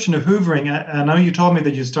description of hoovering. I know you told me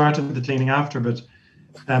that you started the cleaning after, but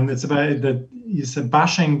it's about that you said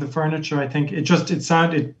bashing the furniture. I think it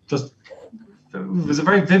was a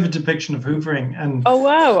very vivid depiction of hoovering. And oh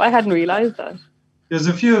wow, I hadn't realised that. There's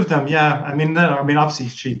a few of them, yeah. I mean,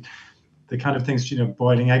 obviously the kind of things,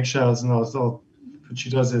 boiling eggshells and all what she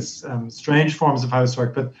does is strange forms of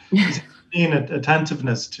housework, but there's an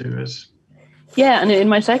attentiveness to it. Yeah, and in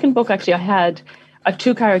my second book, actually, I have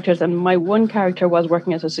two characters, and my one character was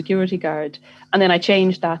working as a security guard, and then I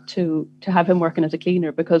changed that to have him working as a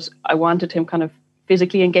cleaner, because I wanted him kind of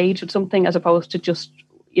physically engaged with something as opposed to just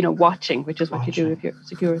watching, which is what you do if you're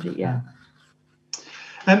security. Yeah.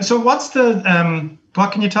 So what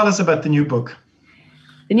can you tell us about the new book?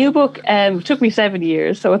 The new book took me 7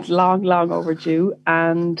 years, so it's long overdue,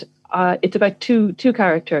 and it's about two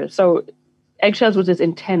characters. So Eggshells was this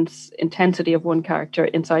intensity of one character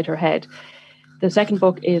inside her head. The second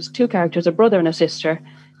book is two characters, a brother and a sister.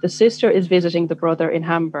 The sister is visiting the brother in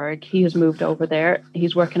Hamburg. He has moved over there.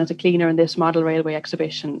 He's working as a cleaner in this model railway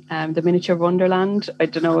exhibition, the Miniature Wonderland. I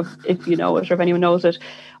don't know if you know it or if anyone knows it.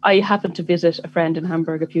 I happened to visit a friend in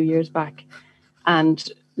Hamburg a few years back and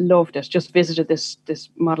loved it. Just visited this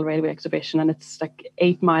model railway exhibition, and it's like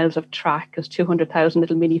 8 miles of track. There's 200,000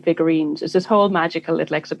 little mini figurines. It's this whole magical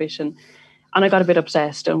little exhibition. And I got a bit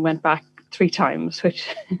obsessed and went back 3 times, which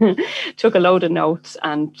took a load of notes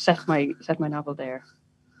and set my novel there.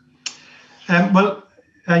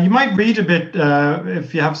 You might read a bit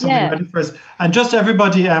if you have something ready for us. And just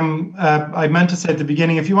everybody, I meant to say at the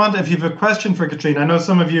beginning, if you have a question for Caitriona, I know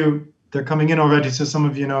some of you, they're coming in already, so some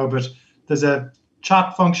of you know, but there's a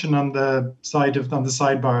chat function on the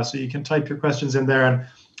sidebar, so you can type your questions in there, and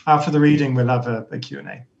after the reading, we'll have a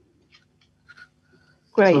Q&A.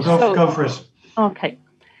 Great. So go for it. Okay.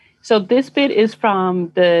 So this bit is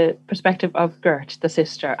from the perspective of Gert, the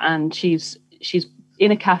sister, and she's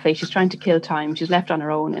in a cafe. She's trying to kill time. She's left on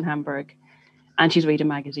her own in Hamburg, and she's reading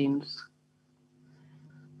magazines.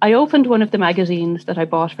 I opened one of the magazines that I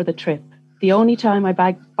bought for the trip. The only time I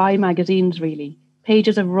buy magazines, really.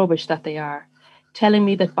 Pages of rubbish that they are, telling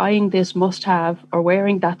me that buying this must-have or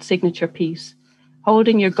wearing that signature piece,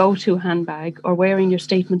 holding your go-to handbag or wearing your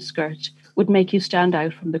statement skirt would make you stand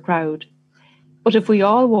out from the crowd. But if we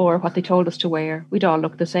all wore what they told us to wear, we'd all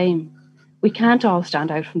look the same. We can't all stand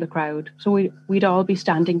out from the crowd, so we'd all be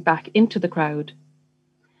standing back into the crowd.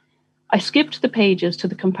 I skipped the pages to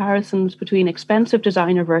the comparisons between expensive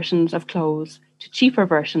designer versions of clothes to cheaper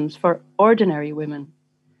versions for ordinary women.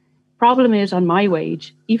 Problem is, on my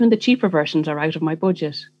wage, even the cheaper versions are out of my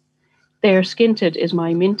budget. Their skinted is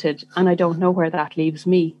my minted, and I don't know where that leaves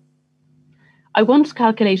me. I once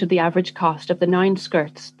calculated the average cost of the 9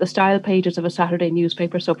 skirts the style pages of a Saturday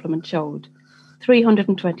newspaper supplement showed,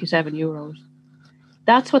 €327.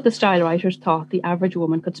 That's what the style writers thought the average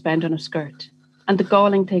woman could spend on a skirt. And the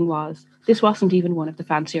galling thing was, this wasn't even one of the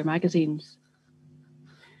fancier magazines.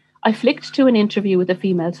 I flicked to an interview with a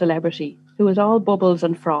female celebrity who was all bubbles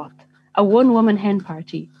and froth, a one-woman hen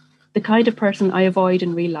party, the kind of person I avoid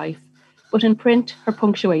in real life, but in print her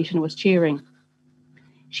punctuation was cheering.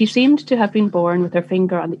 She seemed to have been born with her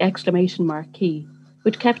finger on the exclamation mark key,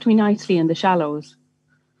 which kept me nicely in the shallows.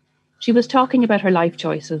 She was talking about her life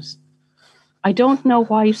choices. I don't know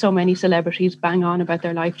why so many celebrities bang on about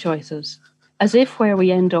their life choices, as if where we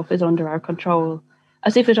end up is under our control,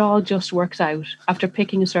 as if it all just works out after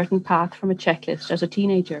picking a certain path from a checklist as a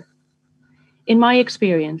teenager. In my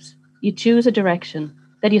experience, you choose a direction,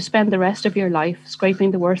 then you spend the rest of your life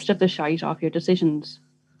scraping the worst of the shite off your decisions.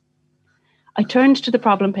 I turned to the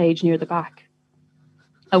problem page near the back.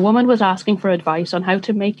 A woman was asking for advice on how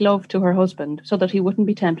to make love to her husband so that he wouldn't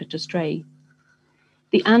be tempted to stray.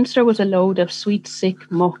 The answer was a load of sweet, sick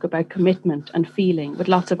muck about commitment and feeling with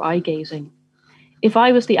lots of eye-gazing. If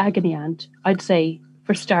I was the agony aunt, I'd say,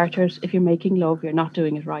 for starters, if you're making love, you're not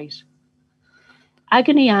doing it right.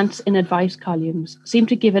 Agony aunts in advice columns seem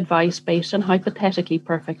to give advice based on hypothetically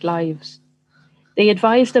perfect lives. They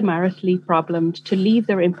advise the maritally problemed to leave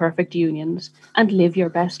their imperfect unions and live your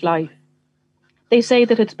best life. They say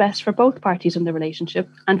that it's best for both parties in the relationship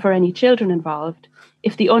and for any children involved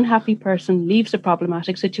if the unhappy person leaves a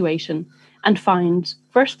problematic situation and finds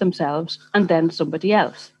first themselves and then somebody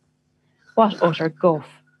else. What utter guff!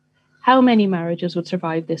 How many marriages would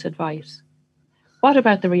survive this advice? What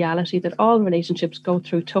about the reality that all relationships go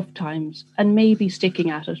through tough times and maybe sticking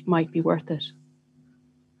at it might be worth it?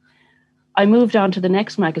 I moved on to the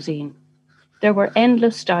next magazine. There were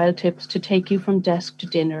endless style tips to take you from desk to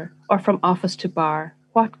dinner or from office to bar.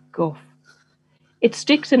 What guff. It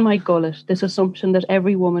sticks in my gullet, this assumption that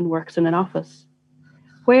every woman works in an office.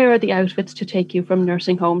 Where are the outfits to take you from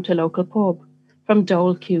nursing home to local pub, from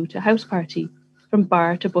dole queue to house party, from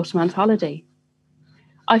bar to busman's holiday?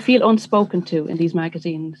 I feel unspoken to in these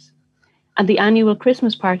magazines, and the annual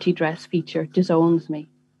Christmas party dress feature disowns me.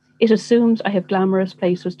 It assumes I have glamorous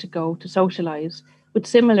places to go to socialise with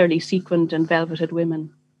similarly sequined and velveted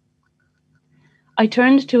women. I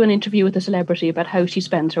turned to an interview with a celebrity about how she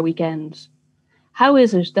spends her weekends. How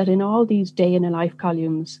is it that in all these day in a life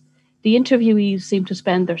columns, the interviewees seem to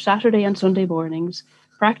spend their Saturday and Sunday mornings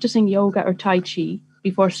practicing yoga or Tai Chi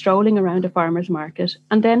before strolling around a farmer's market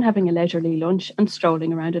and then having a leisurely lunch and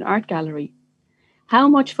strolling around an art gallery? How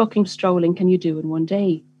much fucking strolling can you do in one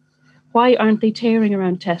day? Why aren't they tearing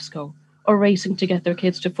around Tesco or racing to get their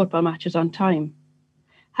kids to football matches on time?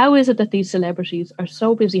 How is it that these celebrities are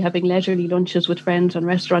so busy having leisurely lunches with friends on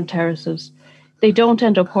restaurant terraces, they don't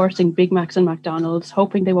end up horsing Big Macs and McDonald's,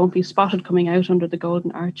 hoping they won't be spotted coming out under the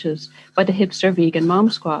golden arches by the hipster vegan mom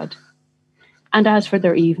squad? And as for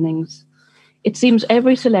their evenings, it seems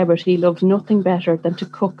every celebrity loves nothing better than to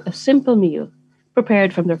cook a simple meal,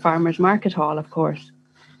 prepared from their farmer's market hall, of course,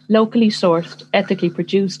 locally sourced, ethically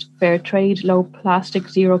produced, fair trade, low plastic,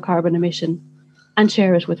 zero carbon emission, and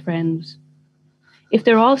share it with friends. If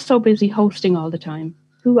they're all so busy hosting all the time,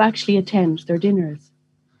 who actually attends their dinners?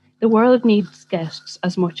 The world needs guests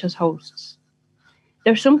as much as hosts.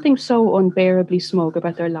 There's something so unbearably smug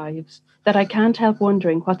about their lives that I can't help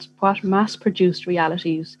wondering what mass-produced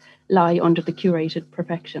realities lie under the curated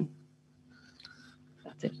perfection.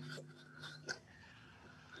 That's it.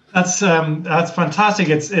 That's fantastic.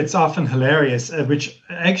 It's often hilarious, which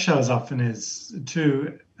Eggshells often is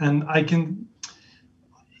too. And I can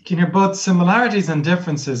hear both similarities and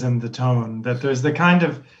differences in the tone. That there's the kind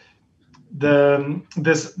of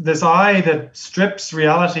this eye that strips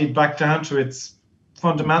reality back down to its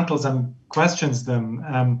fundamentals and questions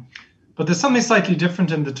them. But there's something slightly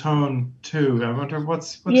different in the tone too. I wonder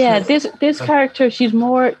what's this character, she's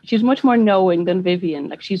much more knowing than Vivian.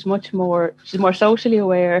 Like she's more socially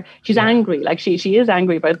aware. She's angry. Like she is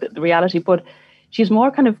angry about the reality, but she's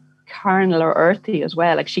more kind of carnal or earthy as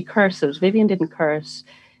well. Like she curses. Vivian didn't curse.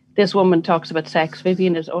 This woman talks about sex.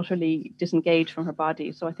 Vivian is utterly disengaged from her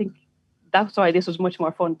body. So I think that's why this was much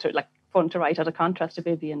more fun to write as a contrast to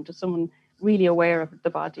Vivian, to someone really aware of the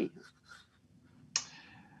body.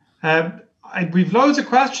 We've loads of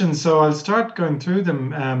questions, so I'll start going through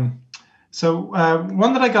them. So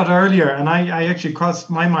one that I got earlier, and I actually crossed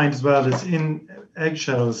my mind as well, is in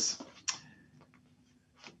Eggshells.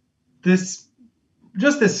 This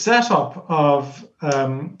setup of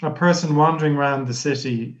a person wandering around the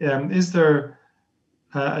city. Is there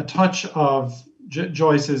a touch of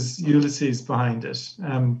Joyce's Ulysses behind it?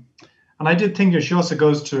 And I did think she also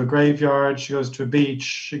goes to a graveyard, she goes to a beach,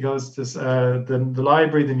 she goes to the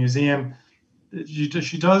library, the museum. She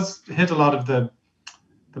does hit a lot of the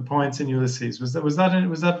points in Ulysses. Was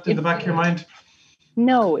that in the back of your mind?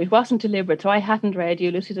 No, it wasn't deliberate. So I hadn't read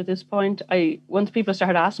Ulysses at this point. Once people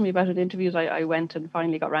started asking me about it in interviews, I went and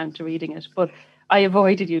finally got around to reading it. But I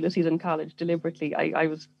avoided Ulysses in college deliberately. I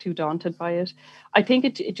was too daunted by it. I think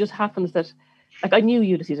it just happens that, like, I knew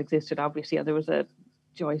Ulysses existed, obviously, and there was a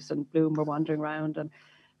Joyce and Bloom were wandering around,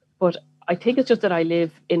 but I think it's just that I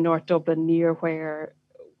live in North Dublin, near where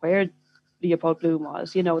Leopold Bloom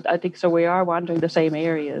was. I think so. We are wandering the same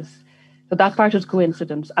areas, so that part is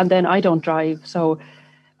coincidence. And then I don't drive, so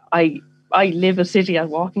I live a city at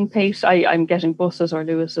walking pace. I'm getting buses or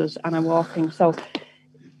Lewis's, and I'm walking. So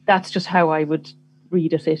that's just how I would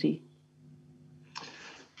read a city.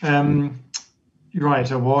 You're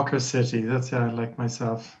right, a walker city. That's like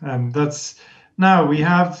myself. That's. Now we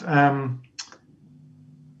have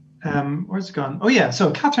Where's it gone? Oh yeah,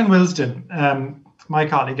 so Catherine Wilsden, my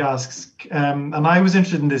colleague, asks, and I was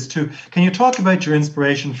interested in this too. Can you talk about your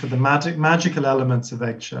inspiration for the magical elements of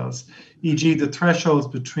eggshells, e.g., the thresholds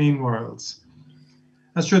between worlds?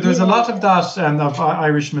 That's true. There's a lot of that of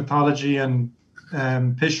Irish mythology and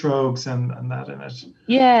pishrogues and that in it.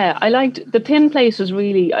 Yeah, I liked the thin places.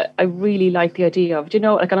 Really, I really like the idea of,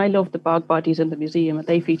 and I love the bog bodies in the museum, and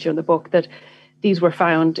they feature in the book that these were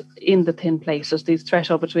found in the thin places, these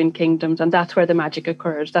threshold between kingdoms, and that's where the magic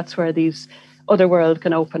occurs. That's where these other world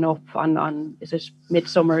can open up on is it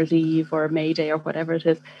Midsummer's Eve or May Day or whatever it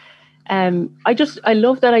is. I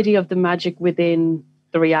love that idea of the magic within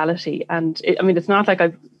the reality, and it's not like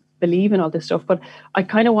I believe in all this stuff, but I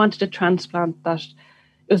kind of wanted to transplant that.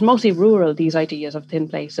 It was mostly rural, these ideas of thin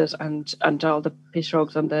places and all the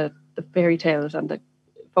pishrogues and the fairy tales and the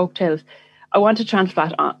folk tales. I want to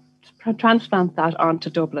transplant that onto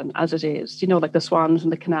Dublin as it is. Like the swans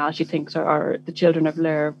and the canal she thinks are the children of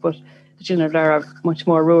Ler, but the children of Ler are much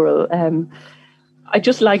more rural. I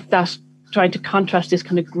just like that, trying to contrast this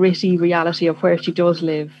kind of gritty reality of where she does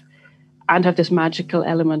live and have this magical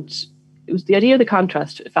element. It was the idea of the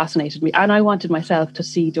contrast fascinated me, and I wanted myself to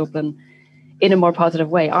see Dublin in a more positive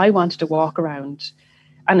way. I wanted to walk around,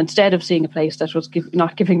 and instead of seeing a place that was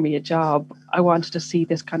not giving me a job, I wanted to see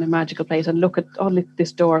this kind of magical place and look at,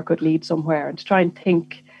 this door could lead somewhere, and to try and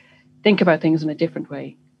think about things in a different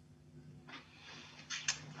way.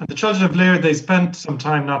 And the children of Lear, they spent some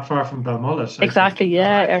time not far from Balmullet. Exactly,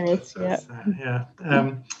 yeah, Eris, yeah.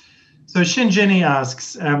 So Shinjini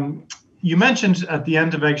asks, you mentioned at the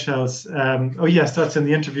end of Eggshells, oh yes, that's in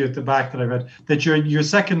the interview at the back that I read, that your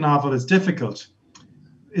second novel is difficult.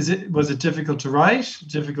 Was it difficult to write,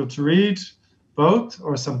 difficult to read, both,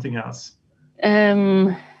 or something else?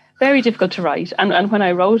 Very difficult to write. And when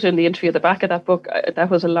I wrote in the interview at the back of that book, that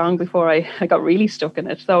was long before I got really stuck in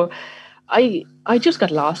it. So I just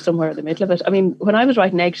got lost somewhere in the middle of it. When I was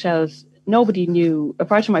writing Eggshells, nobody knew,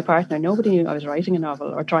 apart from my partner, nobody knew I was writing a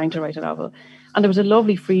novel or trying to write a novel. And there was a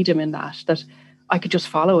lovely freedom in that I could just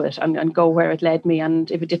follow it and go where it led me. And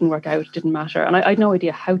if it didn't work out, it didn't matter. And I had no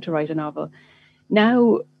idea how to write a novel.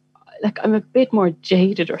 Now, I'm a bit more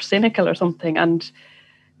jaded or cynical or something. And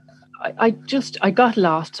I got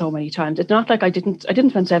lost so many times. It's not like I didn't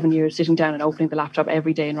spend 7 years sitting down and opening the laptop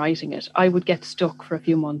every day and writing it. I would get stuck for a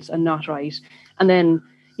few months and not write. And then,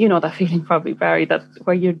 that feeling probably, Barry, that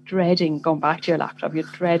where you're dreading going back to your laptop, you're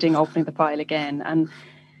dreading opening the file again. And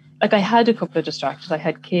I had a couple of distractions. I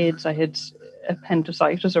had kids, I had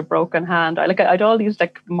appendicitis or broken hand. I had all these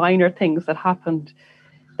minor things that happened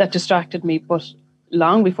that distracted me. But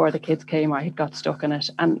long before the kids came, I had got stuck in it.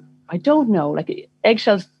 And I don't know,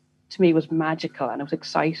 Eggshells to me was magical and it was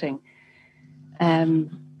exciting.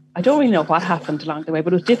 I don't really know what happened along the way,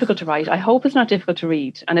 but it was difficult to write. I hope it's not difficult to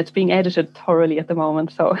read, and it's being edited thoroughly at the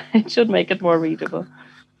moment, so it should make it more readable.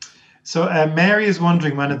 So Mary is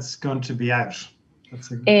wondering when it's going to be out.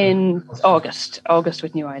 In August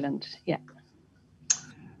with New Island, yeah.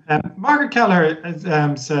 Margaret Keller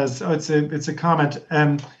says, it's a comment.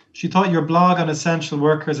 She thought your blog on essential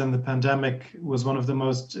workers and the pandemic was one of the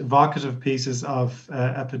most evocative pieces of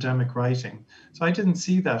epidemic writing. So I didn't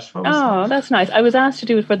see that. What was that? That's nice. I was asked to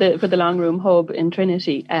do it for the Long Room Hub in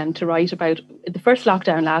Trinity, and to write about the first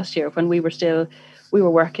lockdown last year when we were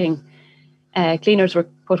working. Cleaners were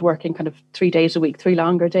put working kind of 3 days a week, 3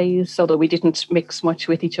 longer days, so that we didn't mix much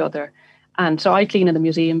with each other. And so I clean in the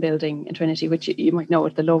museum building in Trinity, which you might know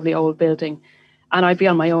is the lovely old building. And I'd be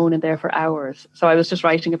on my own in there for hours. So I was just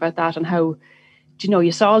writing about that and how,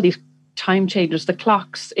 you saw all these time changes. The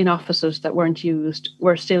clocks in offices that weren't used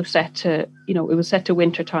were still set to, it was set to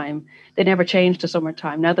winter time. They never changed to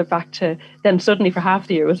summertime. Now they're back to, then suddenly for half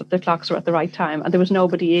the year, the clocks were at the right time and there was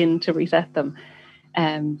nobody in to reset them.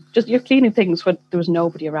 Just you're cleaning things when there was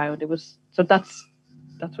nobody around. So that's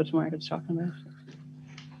what Margaret's talking about.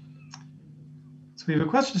 So we have a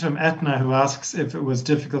question from Etna who asks if it was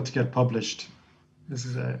difficult to get published. This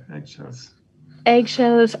is Eggshells.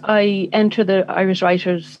 Eggshells, I entered the Irish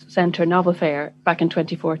Writers Centre Novel Fair back in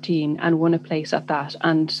 2014 and won a place at that.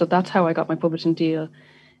 And so that's how I got my publishing deal.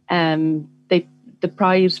 The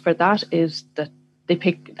prize for that is that they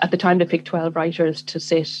picked 12 writers to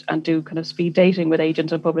sit and do kind of speed dating with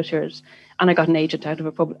agents and publishers. And I got an agent out of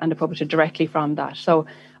a publisher directly from that. So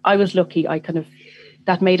I was lucky.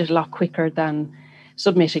 That made it a lot quicker than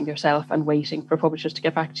submitting yourself and waiting for publishers to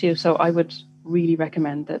get back to you. So I would really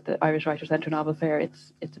recommend the Irish Writers Centre Novel Fair.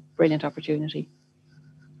 It's a brilliant opportunity.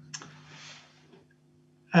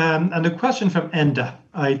 And a question from Enda.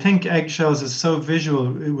 I think Eggshells is so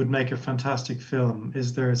visual, it would make a fantastic film.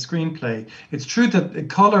 Is there a screenplay? It's true that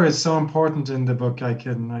color is so important in the book.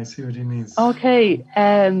 I see what he means. Okay.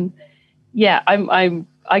 Yeah,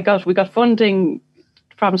 we got funding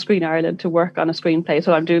from Screen Ireland to work on a screenplay,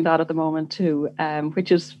 so I'm doing that at the moment too.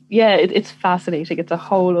 Which is, it's fascinating. It's a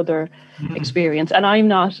whole other experience, and I'm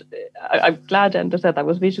glad Enda said that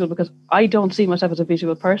was visual, because I don't see myself as a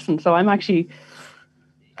visual person. So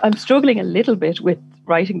I'm struggling a little bit with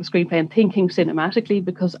writing the screenplay and thinking cinematically,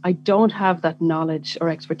 because I don't have that knowledge or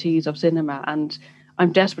expertise of cinema, and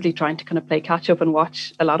I'm desperately trying to kind of play catch up and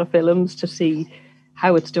watch a lot of films to see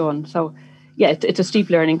how it's done. So yeah, it's a steep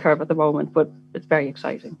learning curve at the moment, but it's very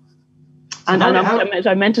exciting. So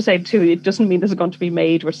I meant to say too, it doesn't mean this is going to be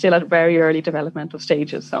made. We're still at very early developmental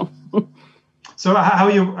stages. So how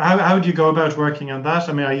do you go about working on that?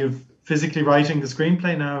 I mean, are you physically writing the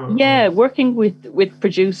screenplay now? Yeah, working with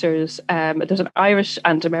producers. There's an Irish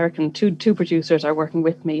and American, two producers are working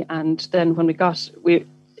with me. And then when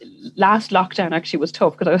last lockdown actually was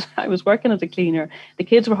tough, because I was working as a cleaner. The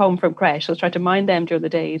kids were home from creche. So I was trying to mind them during the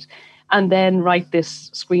days and then write this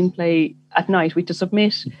screenplay at night. We had to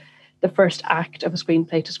submit the first act of a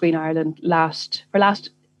screenplay to Screen Ireland last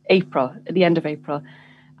April, at the end of April.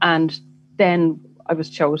 And then I was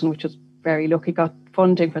chosen, which was very lucky, got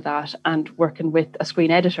funding for that, and working with a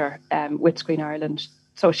screen editor with Screen Ireland.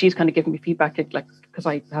 So she's kind of giving me feedback, because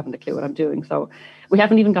I haven't a clue what I'm doing. So we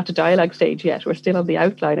haven't even got to dialogue stage yet. We're still on the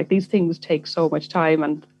outline. Like, these things take so much time,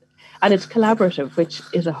 and it's collaborative, which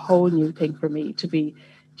is a whole new thing for me to be.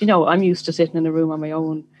 I'm used to sitting in a room on my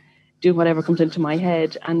own, doing whatever comes into my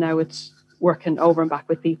head, and now it's working over and back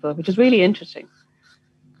with people, which is really interesting,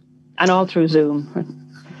 and all through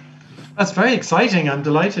Zoom. That's very exciting. I'm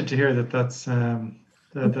delighted to hear that's happening,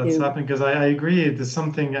 because I agree. There's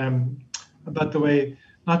something about the way,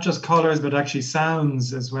 not just colors, but actually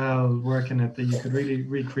sounds as well, work in it, that you could really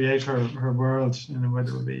recreate her world in a way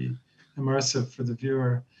that would be immersive for the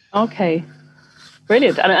viewer. Okay.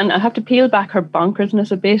 Brilliant. And I have to peel back her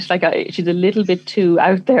bonkersness a bit. She's a little bit too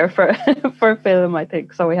out there for for film, I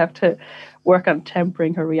think. So we have to work on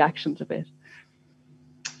tempering her reactions a bit.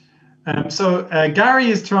 So Gary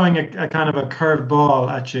is throwing a kind of a curved ball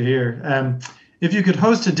at you here. If you could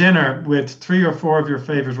host a dinner with 3 or 4 of your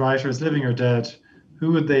favorite writers, living or dead,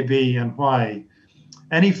 who would they be and why?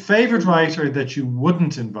 Any favorite writer that you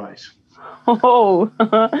wouldn't invite? Oh,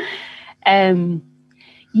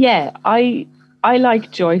 yeah, I like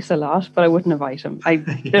Joyce a lot, but I wouldn't invite him.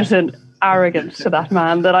 There's an arrogance to that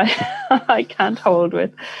man that I can't hold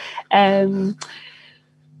with.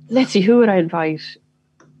 Let's see, who would I invite?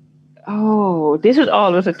 Oh, this is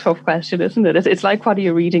always a tough question, isn't it? It's like, what are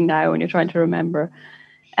you reading now when you're trying to remember?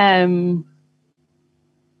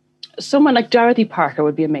 Someone like Dorothy Parker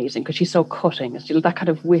would be amazing, because she's so cutting. It's that kind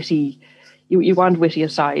of witty. You want witty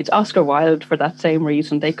asides. Oscar Wilde, for that same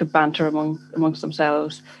reason. They could banter amongst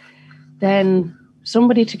themselves. Then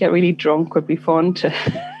somebody to get really drunk would be fun. Who's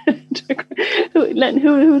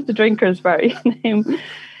the drinkers? Very name.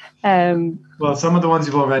 Well, some of the ones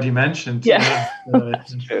you've already mentioned. Yeah,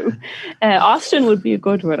 that's true. Austin would be a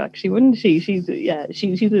good one, actually, wouldn't she? She's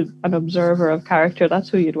an observer of character. That's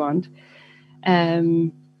who you'd want.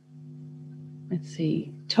 Let's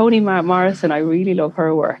see. Toni Morrison, I really love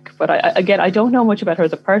her work, but I don't know much about her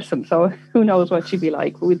as a person, so who knows what she'd be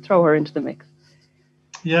like. But we'd throw her into the mix.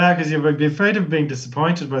 Yeah, because you would be afraid of being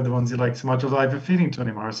disappointed by the ones you like so much. Although I have a feeling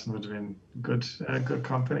Toni Morrison would have been good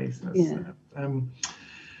company. So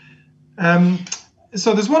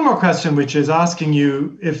there's one more question, which is asking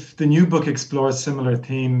you if the new book explores similar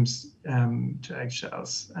themes to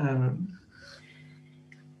Eggshells.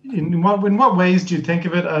 In what ways do you think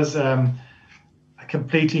of it as a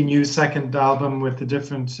completely new second album with a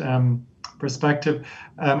different perspective?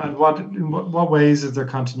 And in what ways is there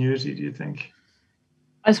continuity, do you think?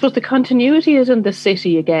 I suppose the continuity is in the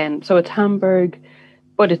city again. So it's Hamburg,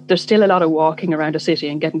 but there's still a lot of walking around a city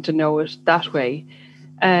and getting to know it that way.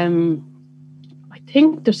 I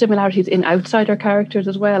think there's similarities in outsider characters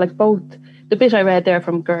as well. Like, both the bit I read there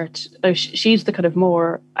from Gert, she's the kind of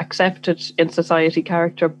more accepted in society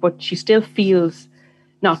character, but she still feels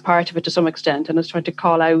not part of it to some extent and is trying to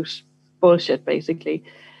call out bullshit, basically.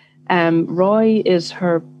 Roy is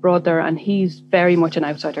her brother, and he's very much an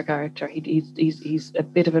outsider character. He's a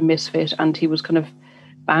bit of a misfit, and he was kind of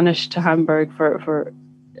banished to Hamburg for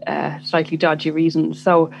slightly dodgy reasons.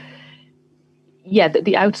 So, yeah,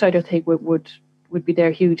 the outsider thing would be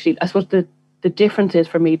there hugely. I suppose the difference is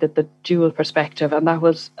for me that the dual perspective, and that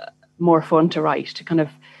was more fun to write. To kind of,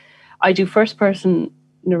 I do first person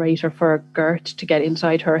narrator for Gert to get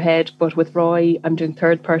inside her head. But with Roy, I'm doing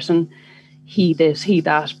third person, he this, he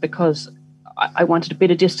that, because I wanted a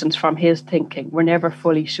bit of distance from his thinking. We're never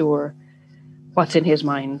fully sure what's in his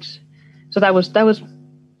mind. So that was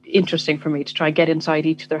interesting for me to try and get inside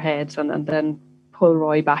each of their heads and then pull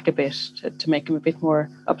Roy back a bit to make him a bit more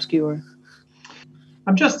obscure.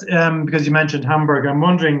 I'm just, because you mentioned Hamburg, I'm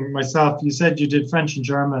wondering myself, you said you did French and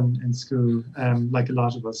German in school, like a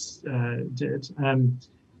lot of us did. And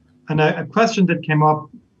a question that came up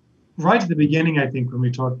right at the beginning, I think, when I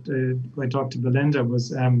talked to Belinda, was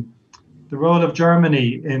the role of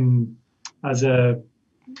Germany as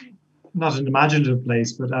not an imaginative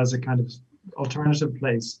place, but as a kind of alternative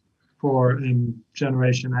place for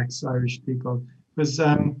Generation X Irish people.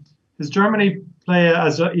 Does Germany play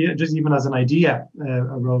just even as an idea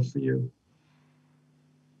a role for you?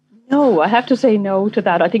 No, I have to say no to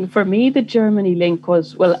that. I think for me the Germany link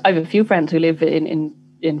was, well, I have a few friends who live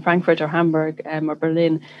in Frankfurt or Hamburg or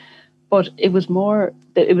Berlin, but it was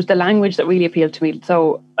the language that really appealed to me.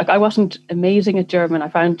 So like I wasn't amazing at German. I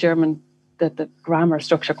found German the grammar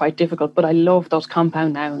structure quite difficult, but I love those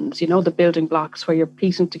compound nouns, the building blocks where you're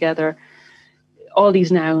piecing together all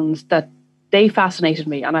these nouns, that they fascinated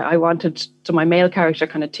me. And I wanted, so my male character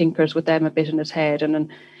kind of tinkers with them a bit in his head. And then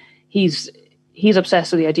he's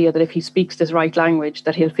obsessed with the idea that if he speaks this right language,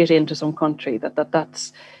 that he'll fit into some country,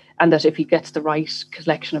 that's, and that if he gets the right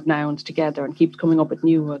collection of nouns together and keeps coming up with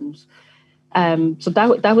new ones. So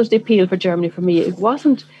that was the appeal for Germany for me. It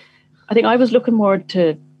wasn't, I think I was looking more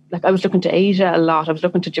to, like I was looking to Asia a lot. I was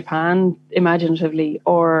looking to Japan imaginatively,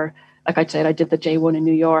 or like I said, I did the J1 in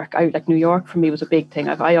New York. New York for me was a big thing.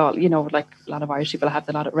 Like a lot of Irish people, I have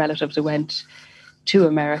a lot of relatives who went to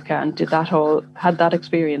America and had that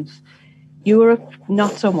experience. Europe,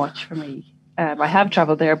 not so much for me. I have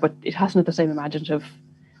traveled there, but it hasn't the same imaginative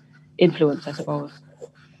influence, I suppose.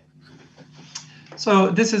 So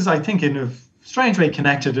this is, I think, in a strange way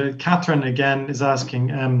connected. Catherine again is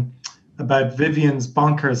asking about Vivian's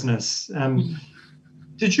bonkersness.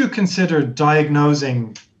 Did you consider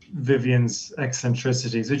diagnosing Vivian's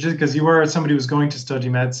eccentricities? Because you were somebody who was going to study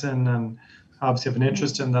medicine and obviously have an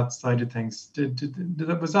interest in that side of things.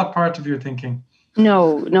 Was that part of your thinking?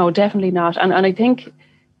 No, definitely not. And I think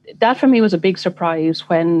that for me was a big surprise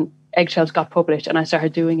when Eggshells got published and I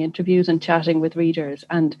started doing interviews and chatting with readers.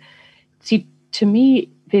 And see, to me,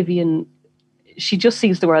 Vivian, she just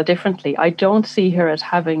sees the world differently. I don't see her as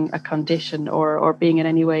having a condition or being in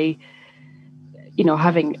any way,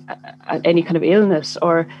 having any kind of illness,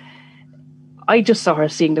 or I just saw her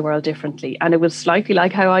seeing the world differently. And it was slightly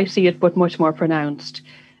like how I see it, but much more pronounced.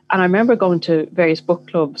 And I remember going to various book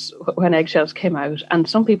clubs when Eggshells came out, and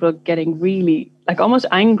some people getting really, like, almost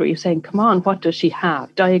angry, saying, come on, what does she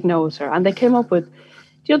have? Diagnose her. And they came up with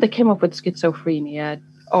schizophrenia,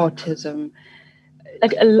 autism,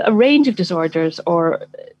 like a range of disorders or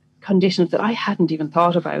conditions that I hadn't even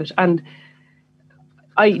thought about. And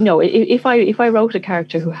I know if I wrote a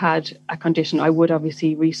character who had a condition, I would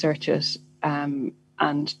obviously research it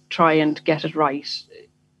and try and get it right,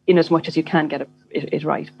 in as much as you can get it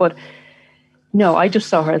right. But no, I just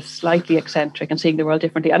saw her as slightly eccentric and seeing the world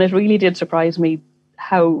differently. And it really did surprise me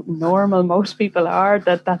how normal most people are,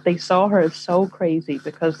 that they saw her as so crazy,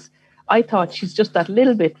 because I thought she's just that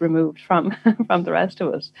little bit removed from the rest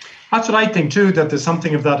of us. That's what I think too, that there's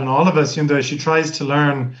something of that in all of us. She tries to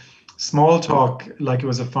learn small talk like it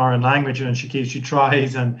was a foreign language, and she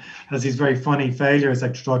tries and has these very funny failures,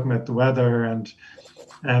 like talking about the weather, and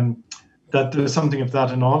that there's something of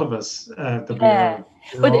that in all of us. And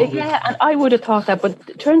I would have thought that, but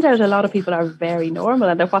it turns out a lot of people are very normal,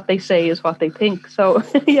 and that what they say is what they think. So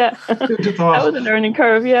yeah, that was a learning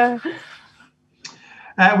curve. Yeah.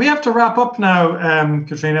 We have to wrap up now,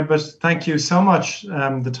 Caitriona, but thank you so much.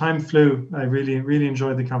 The time flew. I really, really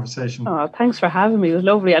enjoyed the conversation. Oh, thanks for having me. It was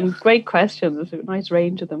lovely, and great questions. There's a nice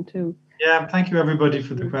range of them too. Yeah, thank you everybody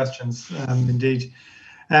for the questions, indeed.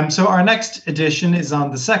 So our next edition is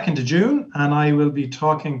on the 2nd of June, and I will be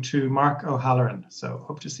talking to Mark O'Halloran. So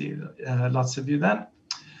hope to see lots of you then.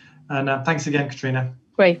 And thanks again, Caitriona.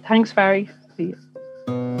 Great. Thanks, Barry. See you.